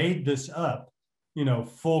just made this up, you know,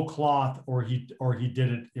 full cloth, or he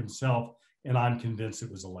did it himself. And I'm convinced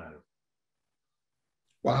it was the latter.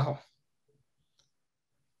 Wow.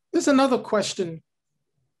 There's another question.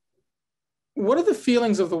 What are the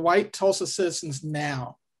feelings of the white Tulsa citizens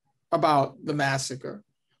now about the massacre?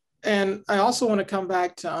 And I also want to come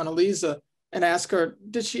back to Anneliese and ask her,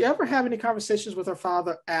 did she ever have any conversations with her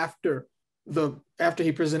father after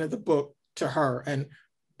he presented the book to her? And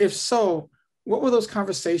if so, what were those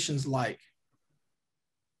conversations like?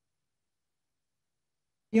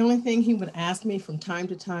 The only thing he would ask me from time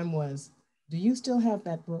to time was, do you still have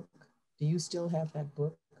that book? Do you still have that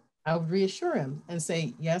book? I would reassure him and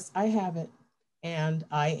say, yes, I have it. And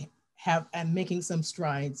I'm making some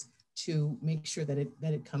strides to make sure that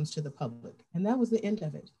it comes to the public. And that was the end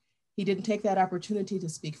of it. He didn't take that opportunity to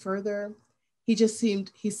speak further. He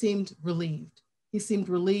seemed relieved. He seemed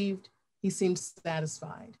relieved. He seemed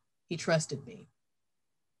satisfied. He trusted me.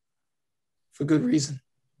 For good reason.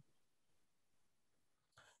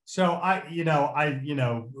 So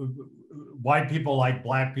white people, like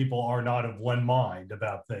Black people, are not of one mind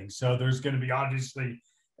about things. So there's going to be obviously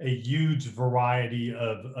a huge variety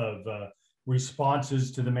of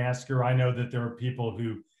responses to the massacre. I know that there are people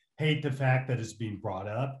who hate the fact that it's being brought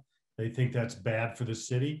up. They think that's bad for the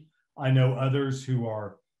city. I know others who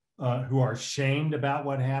are shamed about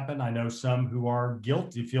what happened. I know some who are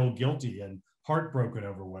feel guilty and heartbroken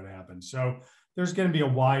over what happened. So there's going to be a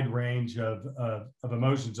wide range of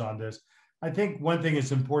emotions on this. I think one thing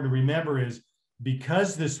that's important to remember is,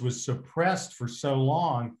 because this was suppressed for so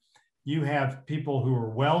long, you have people who are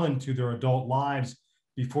well into their adult lives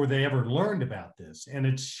before they ever learned about this, and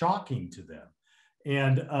it's shocking to them.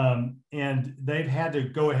 And they've had to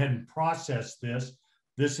go ahead and process this.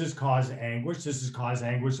 This has caused anguish. This has caused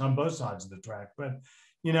anguish on both sides of the track. But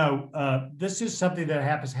this is something that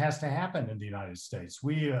has to happen in the United States.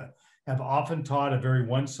 We have often taught a very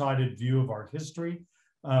one-sided view of our history.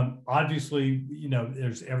 Obviously,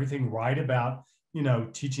 there's everything right about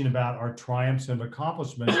teaching about our triumphs and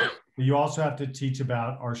accomplishments, but you also have to teach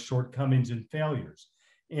about our shortcomings and failures.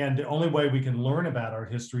 And the only way we can learn about our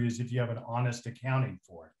history is if you have an honest accounting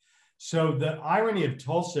for it. So the irony of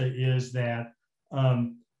Tulsa is that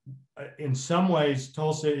in some ways,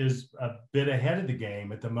 Tulsa is a bit ahead of the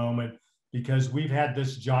game at the moment, because we've had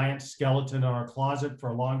this giant skeleton in our closet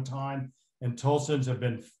for a long time, and Tulsans have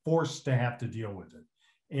been forced to have to deal with it.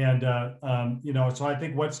 And, so I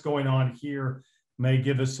think what's going on here may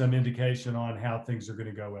give us some indication on how things are going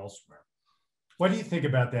to go elsewhere. What do you think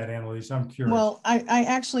about that, Anneliese? I'm curious. Well, I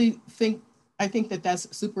actually think that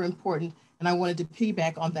that's super important. And I wanted to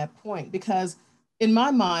piggyback on that point, because in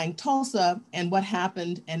my mind, Tulsa and what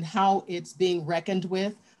happened and how it's being reckoned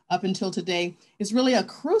with up until today is really a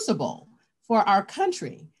crucible for our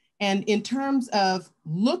country. And in terms of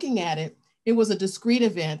looking at it, it was a discrete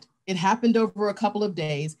event. It happened over a couple of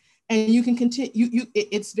days, and you can continue.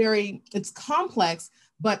 It's complex,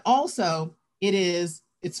 but also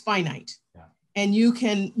it's finite. Yeah. And you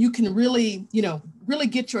can really, really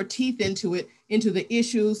get your teeth into it, into the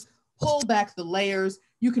issues, pull back the layers.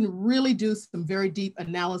 You can really do some very deep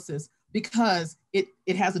analysis. because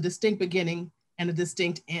it has a distinct beginning and a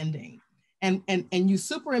distinct ending. And you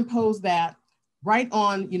superimpose that right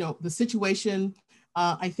on, the situation.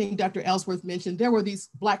 I think Dr. Ellsworth mentioned there were these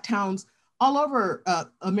Black towns all over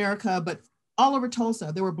America, but all over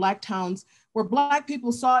Tulsa. There were Black towns where Black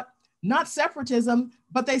people sought not separatism,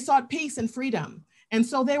 but they sought peace and freedom. And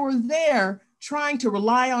so they were there trying to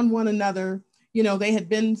rely on one another. They had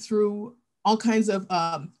been through all kinds of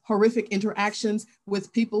horrific interactions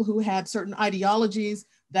with people who had certain ideologies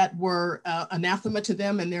that were anathema to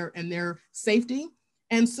them and their safety.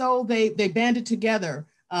 And so they banded together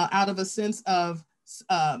out of a sense of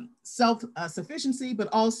self-sufficiency, but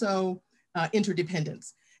also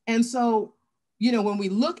interdependence. And so, when we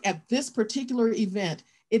look at this particular event,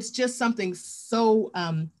 it's just something so,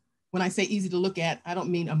 when I say easy to look at, I don't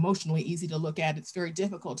mean emotionally easy to look at. It's very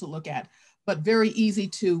difficult to look at, but very easy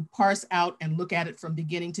to parse out and look at it from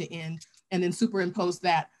beginning to end, and then superimpose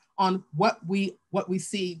that on what we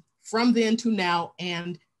see from then to now,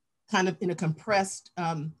 and kind of in a compressed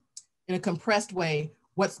way,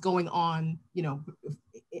 what's going on,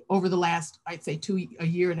 over the last, I'd say a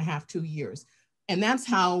year and a half, 2 years. And that's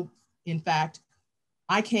how, in fact,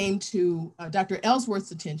 I came to Dr.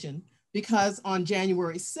 Ellsworth's attention, because on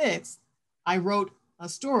January 6th, I wrote a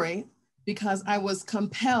story because I was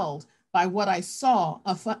compelled by what I saw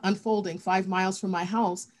unfolding 5 miles from my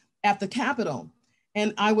house at the Capitol.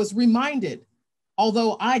 And I was reminded,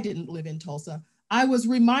 although I didn't live in Tulsa, I was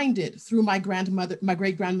reminded through my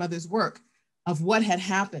great-grandmother's work of what had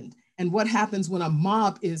happened and what happens when a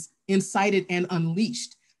mob is incited and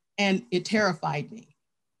unleashed. And it terrified me.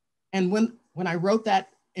 And when I wrote that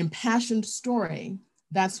impassioned story,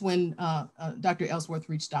 that's when Dr. Ellsworth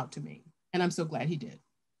reached out to me. And I'm so glad he did.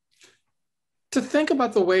 To think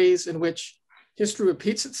about the ways in which history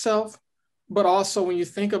repeats itself, but also when you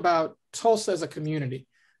think about Tulsa as a community,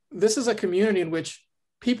 this is a community in which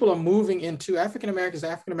people are moving into. African-Americans, the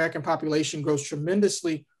African-American population grows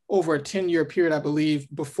tremendously over a 10-year period, I believe,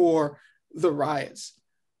 before the riots,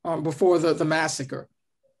 before the massacre.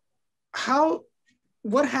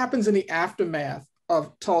 What happens in the aftermath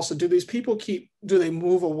of Tulsa? Do these people do they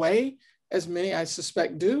move away, as many I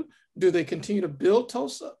suspect do? Do they continue to build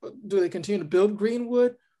Tulsa? Do they continue to build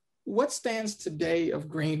Greenwood? What stands today of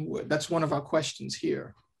Greenwood? That's one of our questions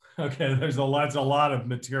here. Okay, there's a lot of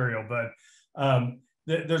material, but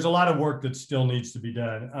there's a lot of work that still needs to be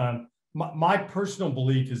done. My personal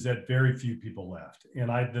belief is that very few people left, and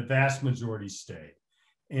the vast majority stayed.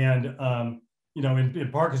 And in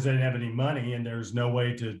part because they didn't have any money and there's no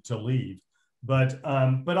way to leave. But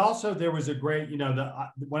also there was a great,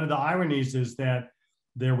 one of the ironies is that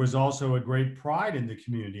there was also a great pride in the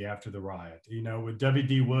community after the riot. With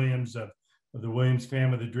W.D. Williams of the Williams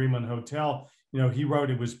family, the Dreamland Hotel, he wrote,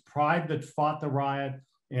 it was pride that fought the riot,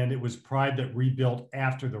 and it was pride that rebuilt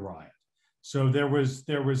after the riot. So there was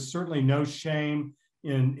certainly no shame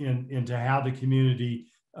into how the community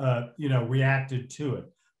reacted to it.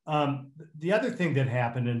 The other thing that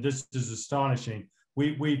happened, and this is astonishing,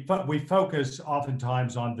 we focus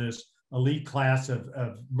oftentimes on this elite class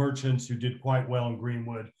of merchants who did quite well in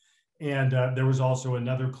Greenwood. And there was also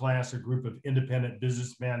another class, a group of independent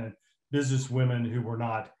businessmen and businesswomen who were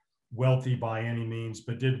not wealthy by any means,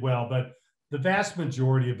 but did well. But the vast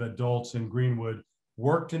majority of adults in Greenwood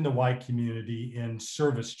worked in the white community in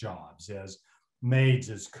service jobs, as maids,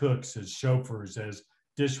 as cooks, as chauffeurs, as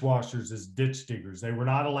dishwashers, as ditch diggers. They were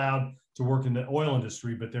not allowed to work in the oil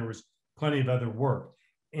industry, but there was plenty of other work.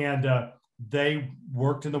 And they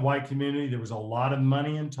worked in the white community. There was a lot of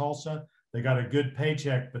money in Tulsa. They got a good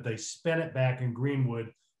paycheck, but they spent it back in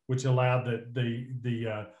Greenwood, which allowed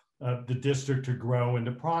the district to grow and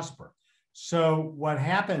to prosper. So what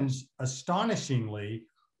happens, astonishingly,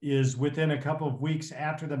 is within a couple of weeks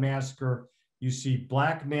after the massacre, you see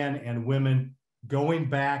Black men and women going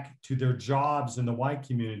back to their jobs in the white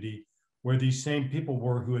community, where these same people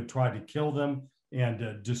were who had tried to kill them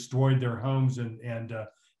and destroyed their homes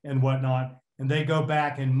and whatnot. And they go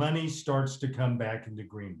back, and money starts to come back into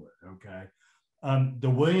Greenwood. Okay, the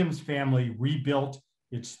Williams family rebuilt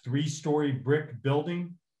its 3-story brick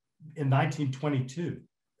building in 1922.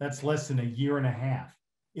 That's less than a year and a half.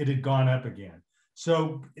 It had gone up again.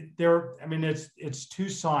 So it's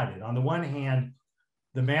two-sided. On the one hand,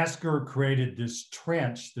 the massacre created this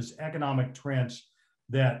trench, this economic trench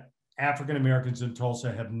that African Americans in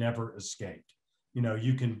Tulsa have never escaped.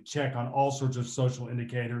 You can check on all sorts of social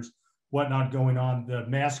indicators, whatnot going on. The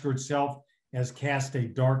massacre itself has cast a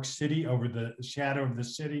dark city over the shadow of the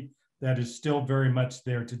city that is still very much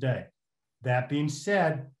there today. That being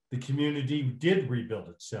said, the community did rebuild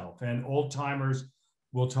itself, and old timers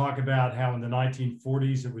We'll talk about how in the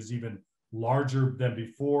 1940s it was even larger than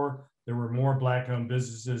before. There were more Black-owned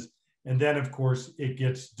businesses. And then, of course, it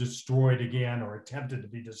gets destroyed again, or attempted to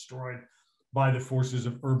be destroyed by the forces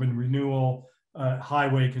of urban renewal,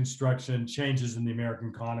 highway construction, changes in the American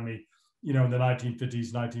economy, in the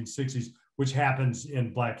 1950s, 1960s, which happens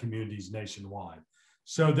in Black communities nationwide.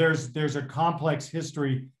 So there's a complex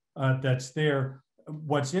history that's there.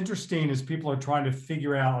 What's interesting is people are trying to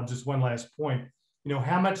figure out, on just one last point,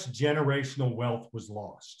 how much generational wealth was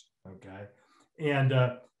lost, okay? And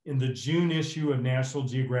in the June issue of National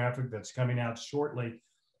Geographic that's coming out shortly,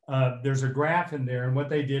 there's a graph in there, and what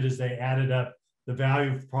they did is they added up the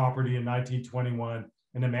value of property in 1921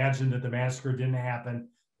 and imagined that the massacre didn't happen,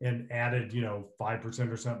 and added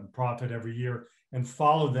 5% or something profit every year and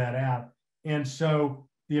followed that out. And so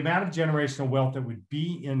the amount of generational wealth that would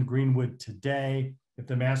be in Greenwood today if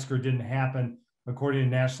the massacre didn't happen, according to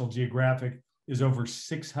National Geographic, is over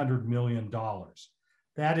 $600 million.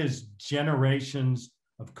 That is generations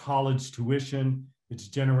of college tuition. It's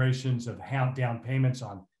generations of down payments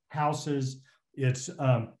on houses. It's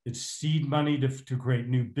seed money to create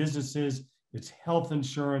new businesses. It's health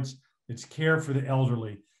insurance. It's care for the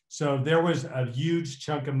elderly. So there was a huge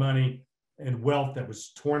chunk of money and wealth that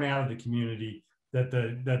was torn out of the community that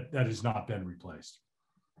has not been replaced.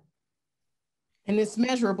 And it's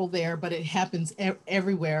measurable there, but it happens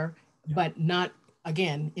everywhere, yeah. But not,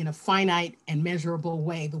 again, in a finite and measurable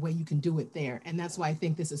way, the way you can do it there. And that's why I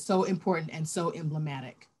think this is so important and so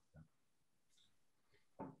emblematic.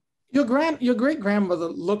 Your great-grandmother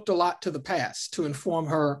looked a lot to the past to inform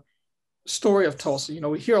her story of Tulsa.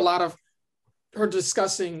 We hear a lot of her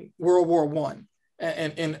discussing World War I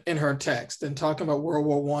and in her text, and talking about World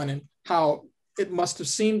War I and how it must have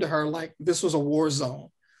seemed to her like this was a war zone.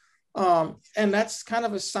 And that's kind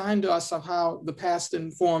of a sign to us of how the past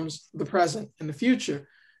informs the present and the future.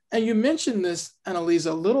 And you mentioned this, Anneliese,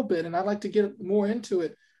 a little bit, and I'd like to get more into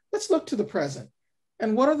it. Let's look to the present.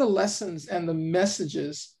 And what are the lessons and the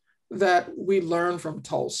messages that we learn from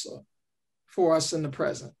Tulsa for us in the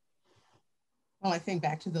present? Well, I think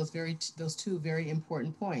back to those two very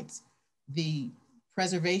important points. The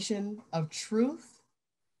preservation of truth,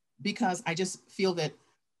 because I just feel that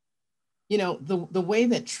the way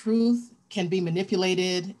that truth can be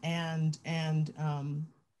manipulated and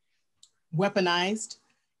weaponized,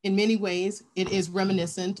 in many ways, it is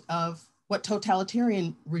reminiscent of what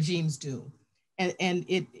totalitarian regimes do. And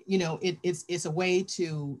it's a way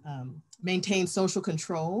to maintain social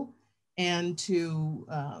control and to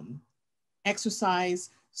exercise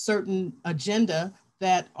certain agenda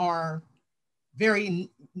that are very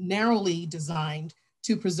narrowly designed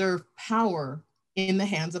to preserve power in the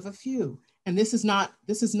hands of a few. And this is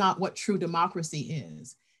not what true democracy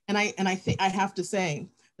is. And I think I have to say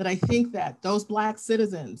that I think that those Black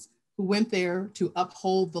citizens who went there to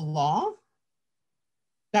uphold the law,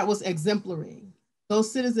 that was exemplary.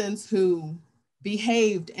 Those citizens who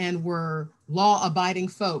behaved and were law-abiding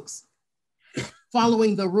folks,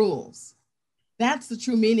 following the rules, that's the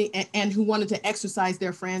true meaning, and who wanted to exercise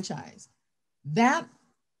their franchise. That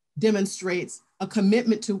demonstrates a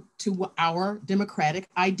commitment to our democratic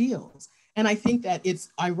ideals. And I think that it's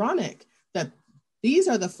ironic that these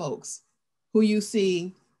are the folks who you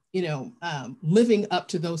see, living up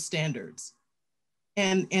to those standards.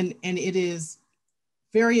 And it is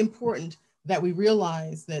very important that we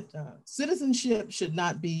realize that citizenship should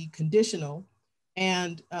not be conditional.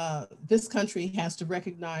 And this country has to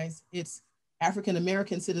recognize its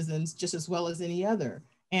African-American citizens just as well as any other,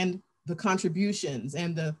 and the contributions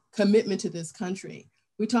and the commitment to this country.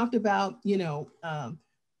 We talked about,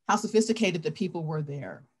 how sophisticated the people were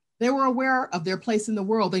there. They were aware of their place in the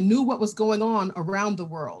world. They knew what was going on around the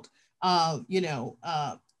world. One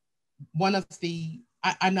of the,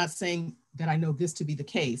 I'm not saying that I know this to be the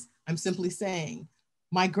case. I'm simply saying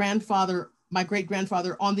my great-grandfather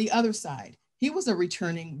on the other side, he was a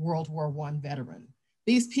returning World War I veteran.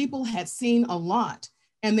 These people had seen a lot,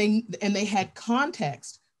 and they had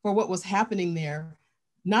context for what was happening there,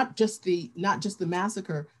 not just the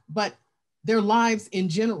massacre, but their lives in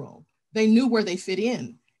general. They knew where they fit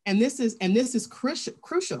in. And this is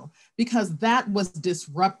crucial because that was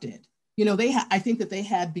disrupted. I think that they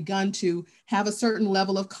had begun to have a certain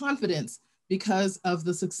level of confidence because of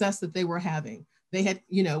the success that they were having. They had,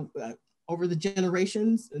 over the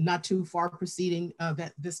generations, not too far preceding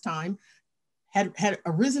this time, had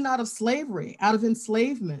arisen out of slavery, out of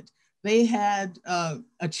enslavement. They had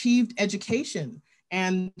achieved education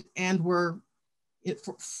and were,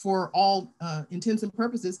 for all intents and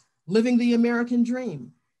purposes, living the American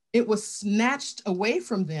dream. It was snatched away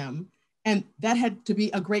from them, and that had to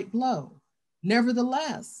be a great blow.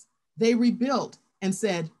 Nevertheless, they rebuilt and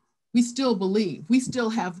said, we still believe, we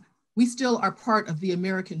still are part of the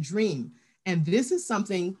American dream. And this is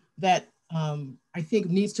something that I think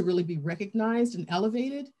needs to really be recognized and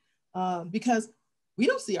elevated because we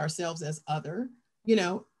don't see ourselves as other, you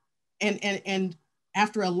know, and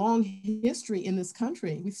after a long history in this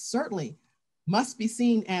country, we certainly must be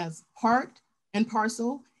seen as part and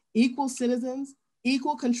parcel, equal citizens,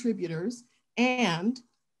 equal contributors. And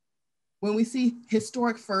when we see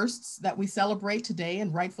historic firsts that we celebrate today,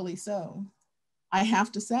 and rightfully so, I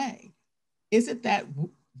have to say, is it that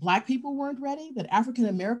Black people weren't ready, that African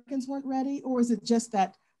Americans weren't ready, or is it just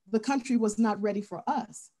that the country was not ready for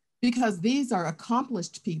us? Because these are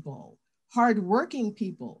accomplished people, hardworking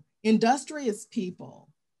people, industrious people,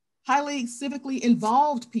 highly civically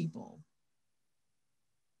involved people,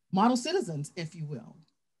 model citizens, if you will.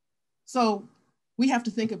 So we have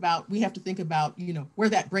to think about, you know, where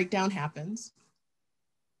that breakdown happens.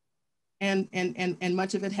 And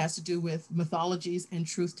much of it has to do with mythologies and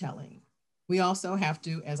truth telling. We also have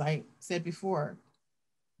to, as I said before,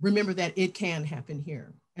 remember that it can happen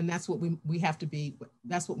here. And that's what we have to be,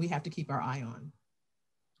 that's what we have to keep our eye on.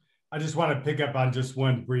 I just want to pick up on just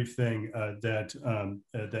one brief thing that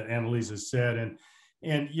Anneliese said.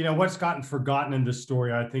 And you know, what's gotten forgotten in this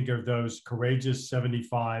story, I think, are those courageous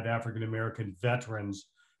 75 African-American veterans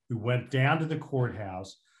who went down to the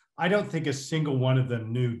courthouse. I don't think a single one of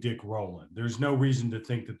them knew Dick Rowland. There's no reason to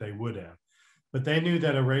think that they would have. But they knew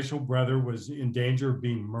that a racial brother was in danger of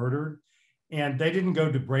being murdered. And they didn't go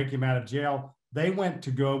to break him out of jail. They went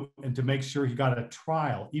to go and to make sure he got a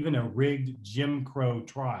trial, even a rigged Jim Crow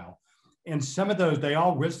trial. And some of those, they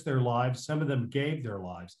all risked their lives. Some of them gave their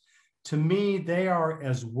lives. To me, they are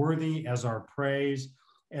as worthy as our praise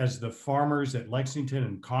as the farmers at Lexington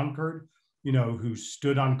and Concord, you know, who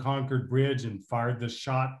stood on Concord Bridge and fired the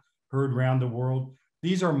shot heard around the world.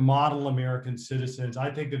 These are model American citizens. I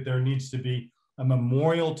think that there needs to be a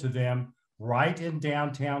memorial to them right in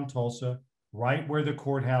downtown Tulsa, right where the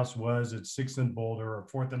courthouse was at 6th and Boulder or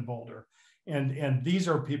 4th and Boulder. And these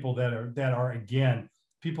are people that are again,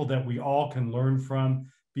 people that we all can learn from,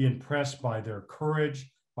 be impressed by their courage,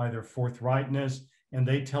 by their forthrightness, and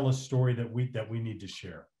they tell a story that we need to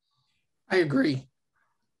share. I agree.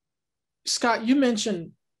 Scott, you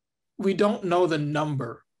mentioned we don't know the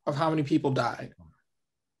number of how many people died.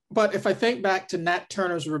 But if I think back to Nat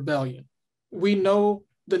Turner's rebellion, we know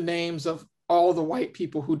the names of all the white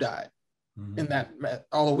people who died in that,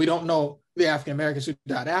 although we don't know the African Americans who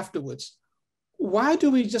died afterwards. Why do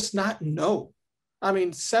we just not know? I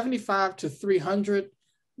mean, 75 to 300,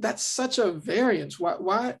 that's such a variance.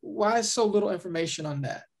 Why so little information on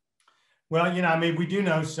that? Well, you know, I mean, we do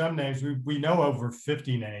know some names. We know over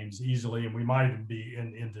 50 names easily, and we might even be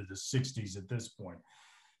into the 60s at this point.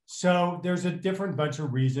 So there's a different bunch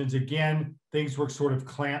of reasons. Again, things were sort of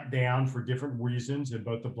clamped down for different reasons in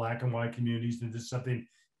both the Black and white communities. And this is something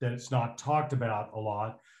that it's not talked about a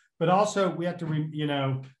lot. But also we have to, you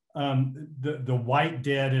know, the white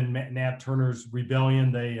dead in Nat Turner's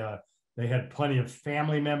rebellion, they had plenty of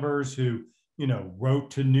family members who, you know,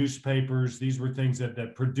 wrote to newspapers. These were things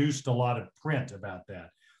that produced a lot of print about that.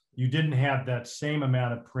 You didn't have that same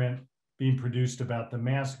amount of print being produced about the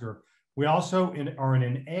massacre. We also are in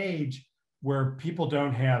an age where people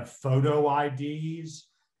don't have photo IDs.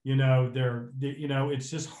 You know, you know, it's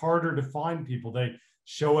just harder to find people. They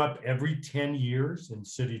show up every 10 years in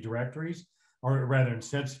city directories, or rather in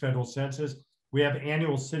federal census. We have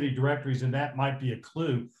annual city directories, and that might be a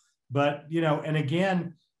clue. But, you know, and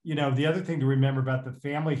again, you know, the other thing to remember about the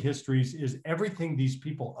family histories is everything these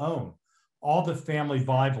people own, all the family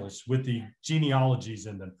Bibles with the genealogies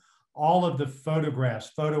in them, all of the photographs,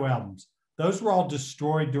 photo albums, those were all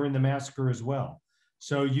destroyed during the massacre as well.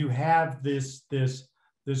 So you have this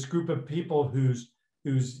group of people whose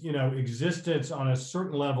you know existence on a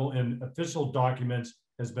certain level in official documents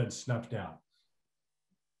has been snuffed out.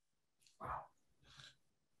 Wow.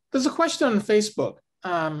 There's a question on Facebook,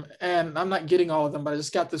 and I'm not getting all of them, but I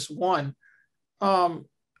just got this one.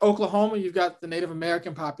 Oklahoma, you've got the Native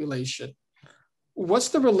American population. What's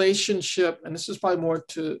the relationship, and this is probably more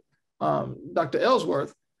to Dr.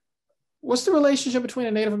 Ellsworth, what's the relationship between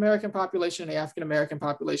the Native American population and the African American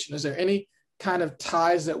population? Is there any kind of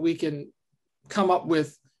ties that we can come up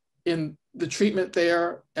with in the treatment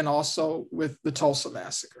there and also with the Tulsa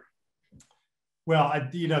Massacre? Well,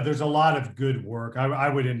 you know, there's a lot of good work. I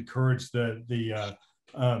would encourage the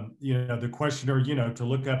you know, the questioner, you know, to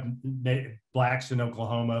look up Blacks in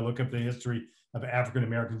Oklahoma, look up the history of African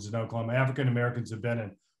Americans in Oklahoma. African Americans have been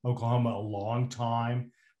in Oklahoma a long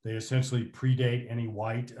time. They essentially predate any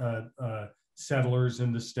white settlers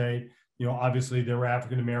in the state. obviously there were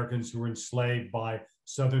African Americans who were enslaved by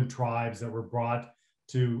Southern tribes that were brought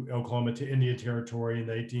to Oklahoma, to Indian Territory in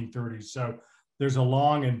the 1830s. So there's a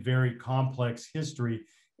long and very complex history.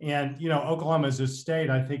 And, Oklahoma is a state,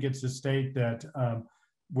 I think it's a state that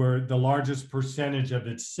where the largest percentage of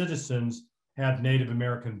its citizens have Native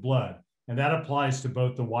American blood. And that applies to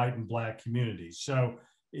both the white and Black communities. So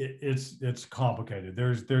it's complicated.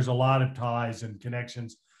 There's a lot of ties and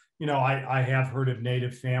connections. I have heard of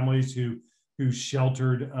Native families who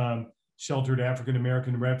sheltered African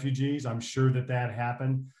American refugees. I'm sure that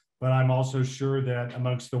happened, but I'm also sure that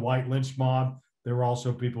amongst the white lynch mob, there were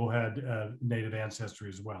also people who had Native ancestry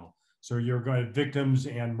as well. So you're going to victims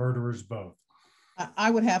and murderers both.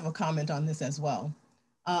 I would have a comment on this as well.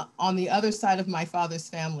 On the other side of my father's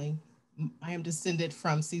family, I am descended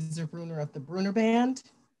from Caesar Bruner of the Bruner Band.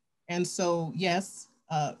 And so, yes,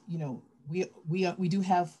 we do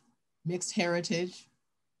have mixed heritage,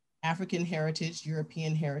 African heritage,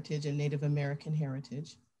 European heritage, and Native American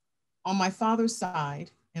heritage. On my father's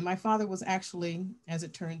side, and my father was actually, as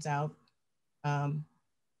it turns out,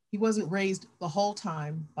 he wasn't raised the whole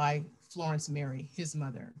time by Florence Mary, his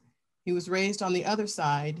mother. He was raised on the other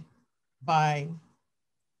side by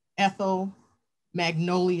Ethel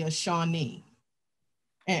Magnolia Shawnee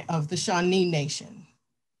of the Shawnee Nation.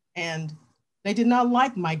 And they did not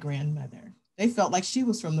like my grandmother. They felt like she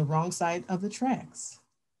was from the wrong side of the tracks,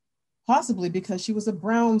 possibly because she was a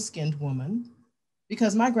brown-skinned woman,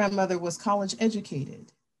 because my grandmother was college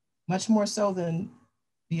educated, much more so than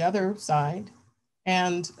the other side.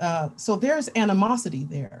 And so there's animosity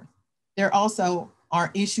there. There also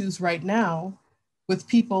are issues right now with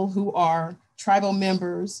people who are tribal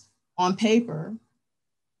members on paper,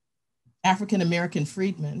 African-American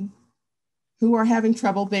freedmen, who are having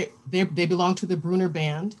trouble. They belong to the Bruner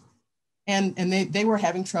Band, and they were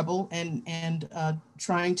having trouble and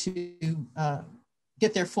trying to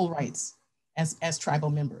get their full rights as tribal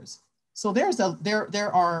members. So there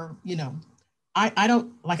are, I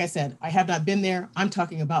don't, like I said, I have not been there. I'm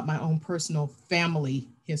talking about my own personal family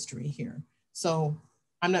history here. So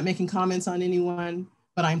I'm not making comments on anyone,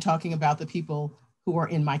 but I'm talking about the people who are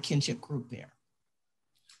in my kinship group there.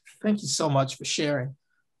 Thank you so much for sharing.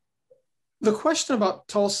 The question about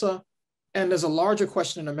Tulsa, and there's a larger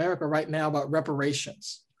question in America right now about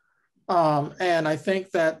reparations. And I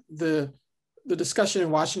think that the discussion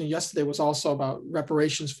in Washington yesterday was also about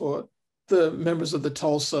reparations for the members of the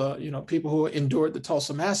Tulsa, people who endured the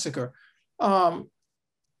Tulsa Massacre.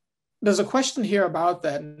 There's a question here about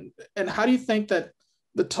that. And how do you think that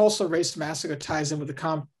the Tulsa Race Massacre ties in with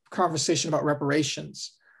the conversation about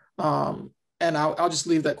reparations? And I'll just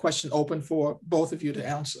leave that question open for both of you to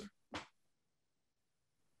answer.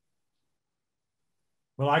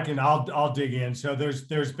 Well, I'll dig in. So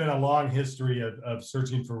there's been a long history of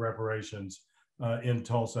searching for reparations in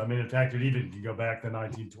Tulsa. I mean, in fact, it even can go back to the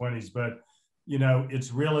 1920s. But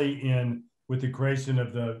it's really with the creation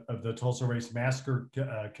of the Tulsa Race Massacre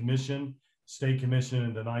Commission, State Commission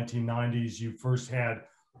in the 1990s. You first had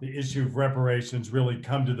the issue of reparations really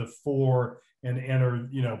come to the fore and enter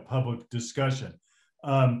public discussion.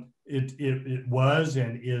 It was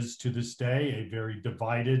and is to this day a very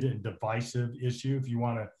divided and divisive issue. If you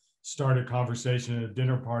want to start a conversation at a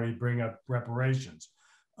dinner party, bring up reparations.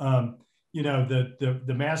 The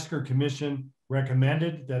Massacre Commission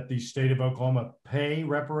recommended that the state of Oklahoma pay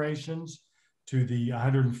reparations to the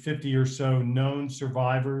 150 or so known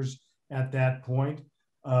survivors at that point.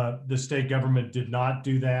 The state government did not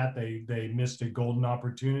do that. They missed a golden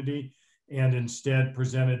opportunity and instead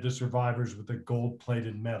presented the survivors with a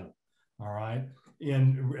gold-plated medal. All right.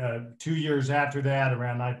 In 2 years after that,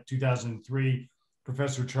 around 2003,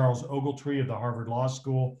 Professor Charles Ogletree of the Harvard Law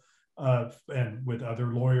School and with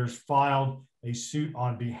other lawyers filed a suit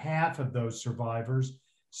on behalf of those survivors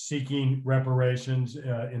seeking reparations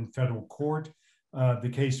in federal court. The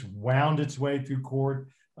case wound its way through court.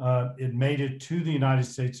 It made it to the United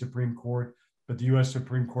States Supreme Court, but the US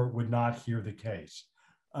Supreme Court would not hear the case.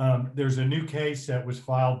 There's a new case that was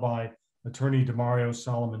filed by Attorney Demario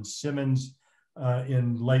Solomon Simmons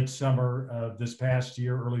in late summer of this past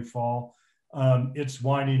year, early fall. It's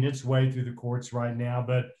winding its way through the courts right now,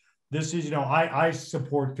 but this is, I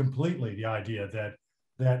support completely the idea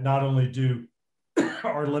that not only do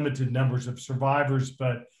our limited numbers of survivors,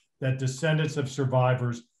 but that descendants of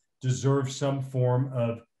survivors deserve some form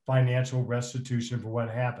of financial restitution for what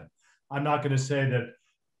happened. I'm not going to say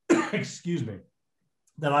that, excuse me,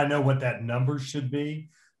 that I know what that number should be.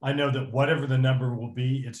 I know that whatever the number will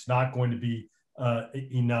be, it's not going to be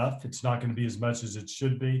enough. It's not going to be as much as it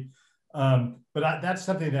should be. But that's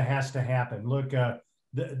something that has to happen. Look,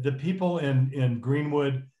 the people in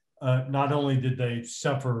Greenwood not only did they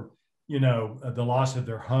suffer, the loss of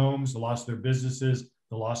their homes, the loss of their businesses,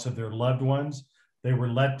 the loss of their loved ones, they were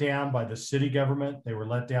let down by the city government. They were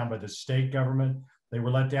let down by the state government. They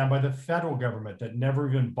were let down by the federal government that never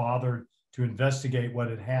even bothered to investigate what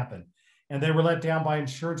had happened. And they were let down by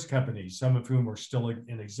insurance companies, some of whom are still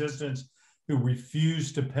in existence, who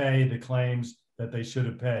refused to pay the claims that they should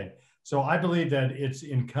have paid. So I believe that it's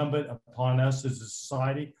incumbent upon us as a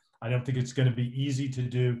society. I don't think it's going to be easy to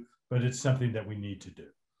do, but it's something that we need to do.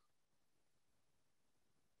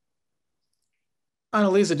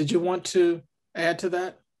 Anneliese, did you want to add to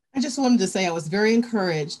that? I just wanted to say I was very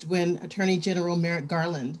encouraged when Attorney General Merrick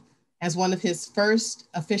Garland, as one of his first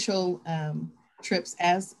official trips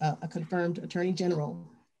as a confirmed Attorney General,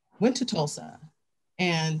 went to Tulsa,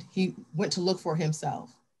 and he went to look for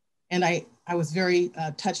himself. And I was very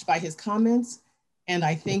touched by his comments. And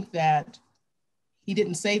I think that he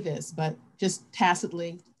didn't say this, but just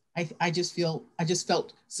tacitly, I just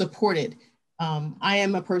felt supported. I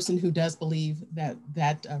am a person who does believe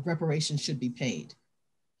that reparations should be paid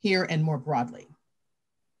here and more broadly.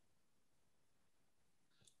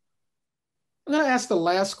 I'm going to ask the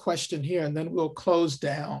last question here, and then we'll close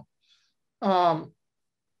down.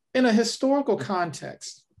 In a historical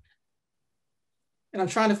context, and I'm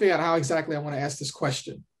trying to figure out how exactly I want to ask this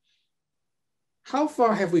question. How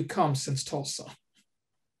far have we come since Tulsa?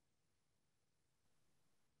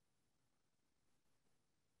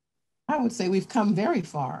 I would say we've come very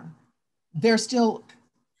far. There's still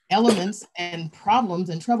elements and problems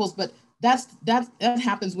and troubles, but that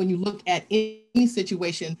happens when you look at any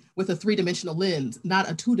situation with a three-dimensional lens, not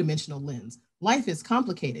a two-dimensional lens. Life is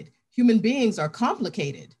complicated. Human beings are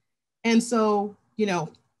complicated. And so,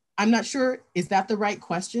 I'm not sure, is that the right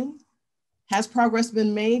question? Has progress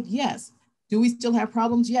been made? Yes. Do we still have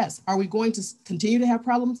problems? Yes. Are we going to continue to have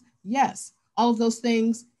problems? Yes. All of those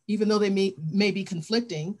things, even though they may be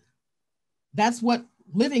conflicting, that's what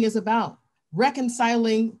living is about.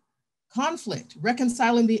 Reconciling conflict,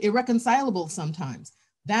 reconciling the irreconcilable sometimes.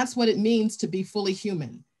 That's what it means to be fully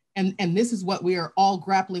human. And this is what we are all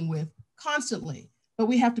grappling with constantly. But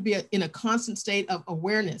we have to be in a constant state of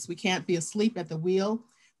awareness. We can't be asleep at the wheel.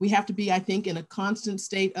 We have to be, I think, in a constant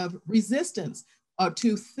state of resistance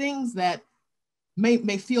to things that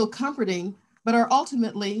may feel comforting, but are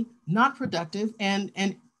ultimately not productive and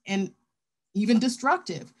even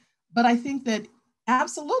destructive. But I think that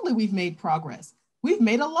absolutely we've made progress. We've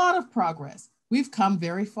made a lot of progress. We've come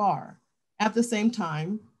very far. At the same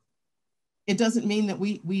time, it doesn't mean that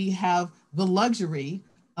we have the luxury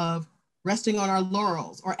of resting on our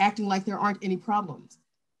laurels or acting like there aren't any problems.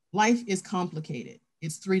 Life is complicated.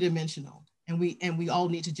 It's three-dimensional. And we all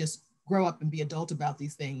need to just grow up and be adult about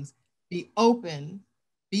these things. Be open,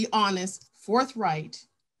 be honest, forthright,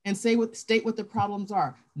 and state what the problems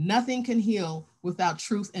are. Nothing can heal without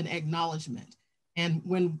truth and acknowledgement. And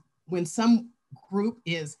when some group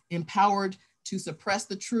is empowered to suppress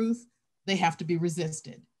the truth, they have to be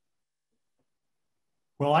resisted.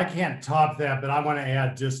 Well, I can't top that, but I want to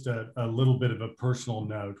add just a little bit of a personal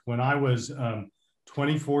note. When I was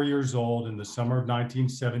 24 years old in the summer of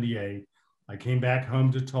 1978, I came back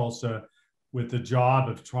home to Tulsa with the job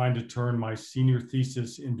of trying to turn my senior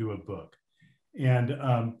thesis into a book. And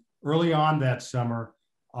early on that summer,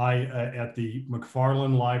 at the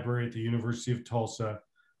McFarland Library at the University of Tulsa,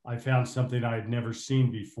 I found something I had never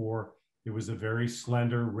seen before. It was a very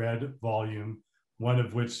slender red volume, one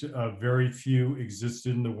of which very few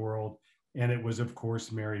existed in the world. And it was, of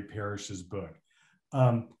course, Mary Parrish's book.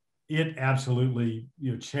 It absolutely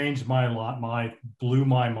changed my life, blew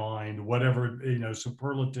my mind, whatever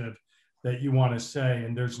superlative that you want to say.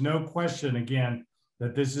 And there's no question, again,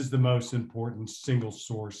 that this is the most important single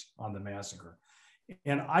source on the massacre.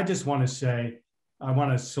 And I just want to say, I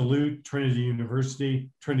want to salute Trinity University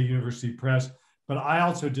Press, but I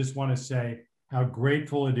also just want to say how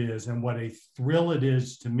grateful it is and what a thrill it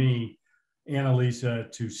is to me,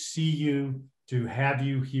 Anneliese, to see you, to have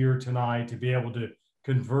you here tonight, to be able to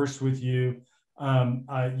converse with you.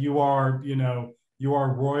 You are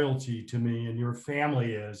royalty to me, and your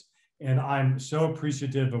family is. And I'm so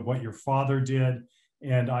appreciative of what your father did.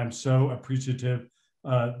 And I'm so appreciative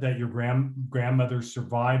that your grandmother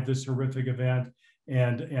survived this horrific event,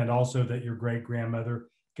 and also that your great-grandmother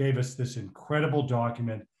gave us this incredible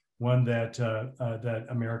document, one that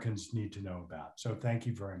Americans need to know about. So thank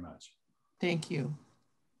you very much. Thank you.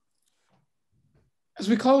 As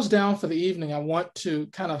we close down for the evening, I want to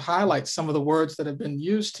kind of highlight some of the words that have been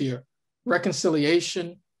used here.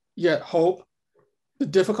 Reconciliation, yet hope, the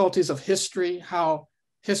difficulties of history, how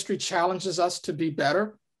history challenges us to be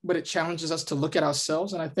better, but it challenges us to look at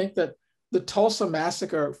ourselves. And I think that the Tulsa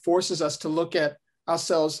Massacre forces us to look at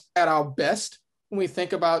ourselves at our best when we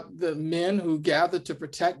think about the men who gathered to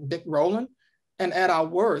protect Dick Rowland, and at our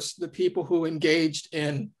worst, the people who engaged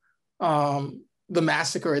in the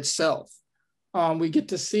massacre itself. We get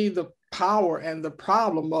to see the power and the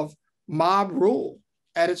problem of mob rule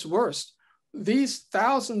at its worst. These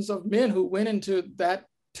thousands of men who went into that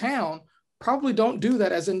town probably don't do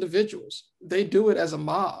that as individuals. They do it as a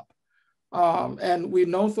mob. And we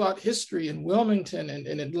know throughout history in Wilmington and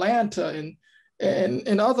in Atlanta and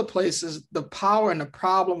in other places, the power and the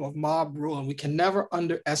problem of mob rule. And we can never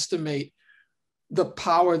underestimate the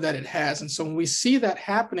power that it has. And so when we see that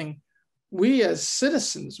happening, we as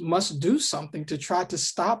citizens must do something to try to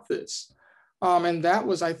stop this. And that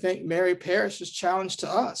was, I think, Mary Parrish's challenge to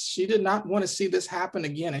us. She did not want to see this happen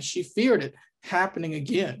again, and she feared it happening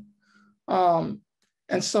again. And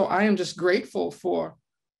so I am just grateful for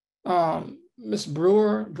Ms.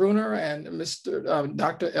 Bruner and Mr.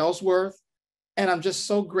 Dr. Ellsworth. And I'm just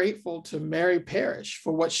so grateful to Mary Parrish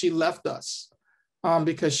for what she left us,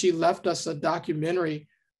 because she left us a documentary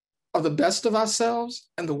of the best of ourselves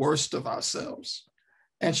and the worst of ourselves.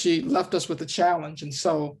 And she left us with a challenge. And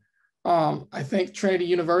so I thank Trinity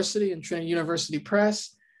University and Trinity University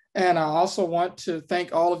Press. And I also want to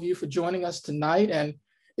thank all of you for joining us tonight. And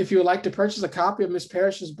if you would like to purchase a copy of Ms.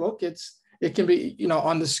 Parrish's book, it can be,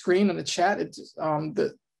 on the screen in the chat. It's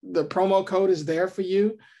the promo code is there for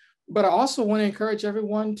you. But I also want to encourage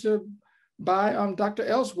everyone to buy Dr.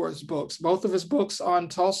 Ellsworth's books. Both of his books on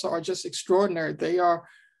Tulsa are just extraordinary. They are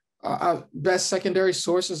our best secondary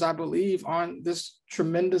sources, I believe, on this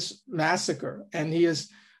tremendous massacre. And he has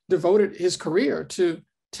devoted his career to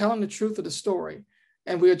telling the truth of the story.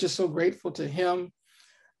 And we are just so grateful to him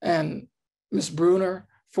and Ms. Bruner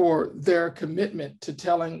for their commitment to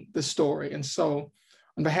telling the story. And so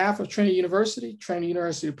on behalf of Trinity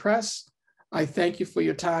University Press, I thank you for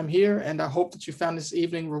your time here. And I hope that you found this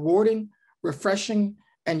evening rewarding, refreshing,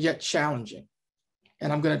 and yet challenging.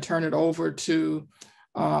 And I'm going to turn it over to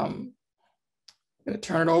Bergen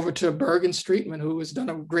Streetman, who has done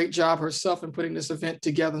a great job herself in putting this event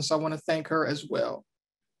together. And so I want to thank her as well.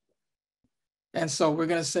 And so we're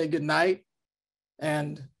going to say good night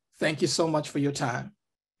and thank you so much for your time.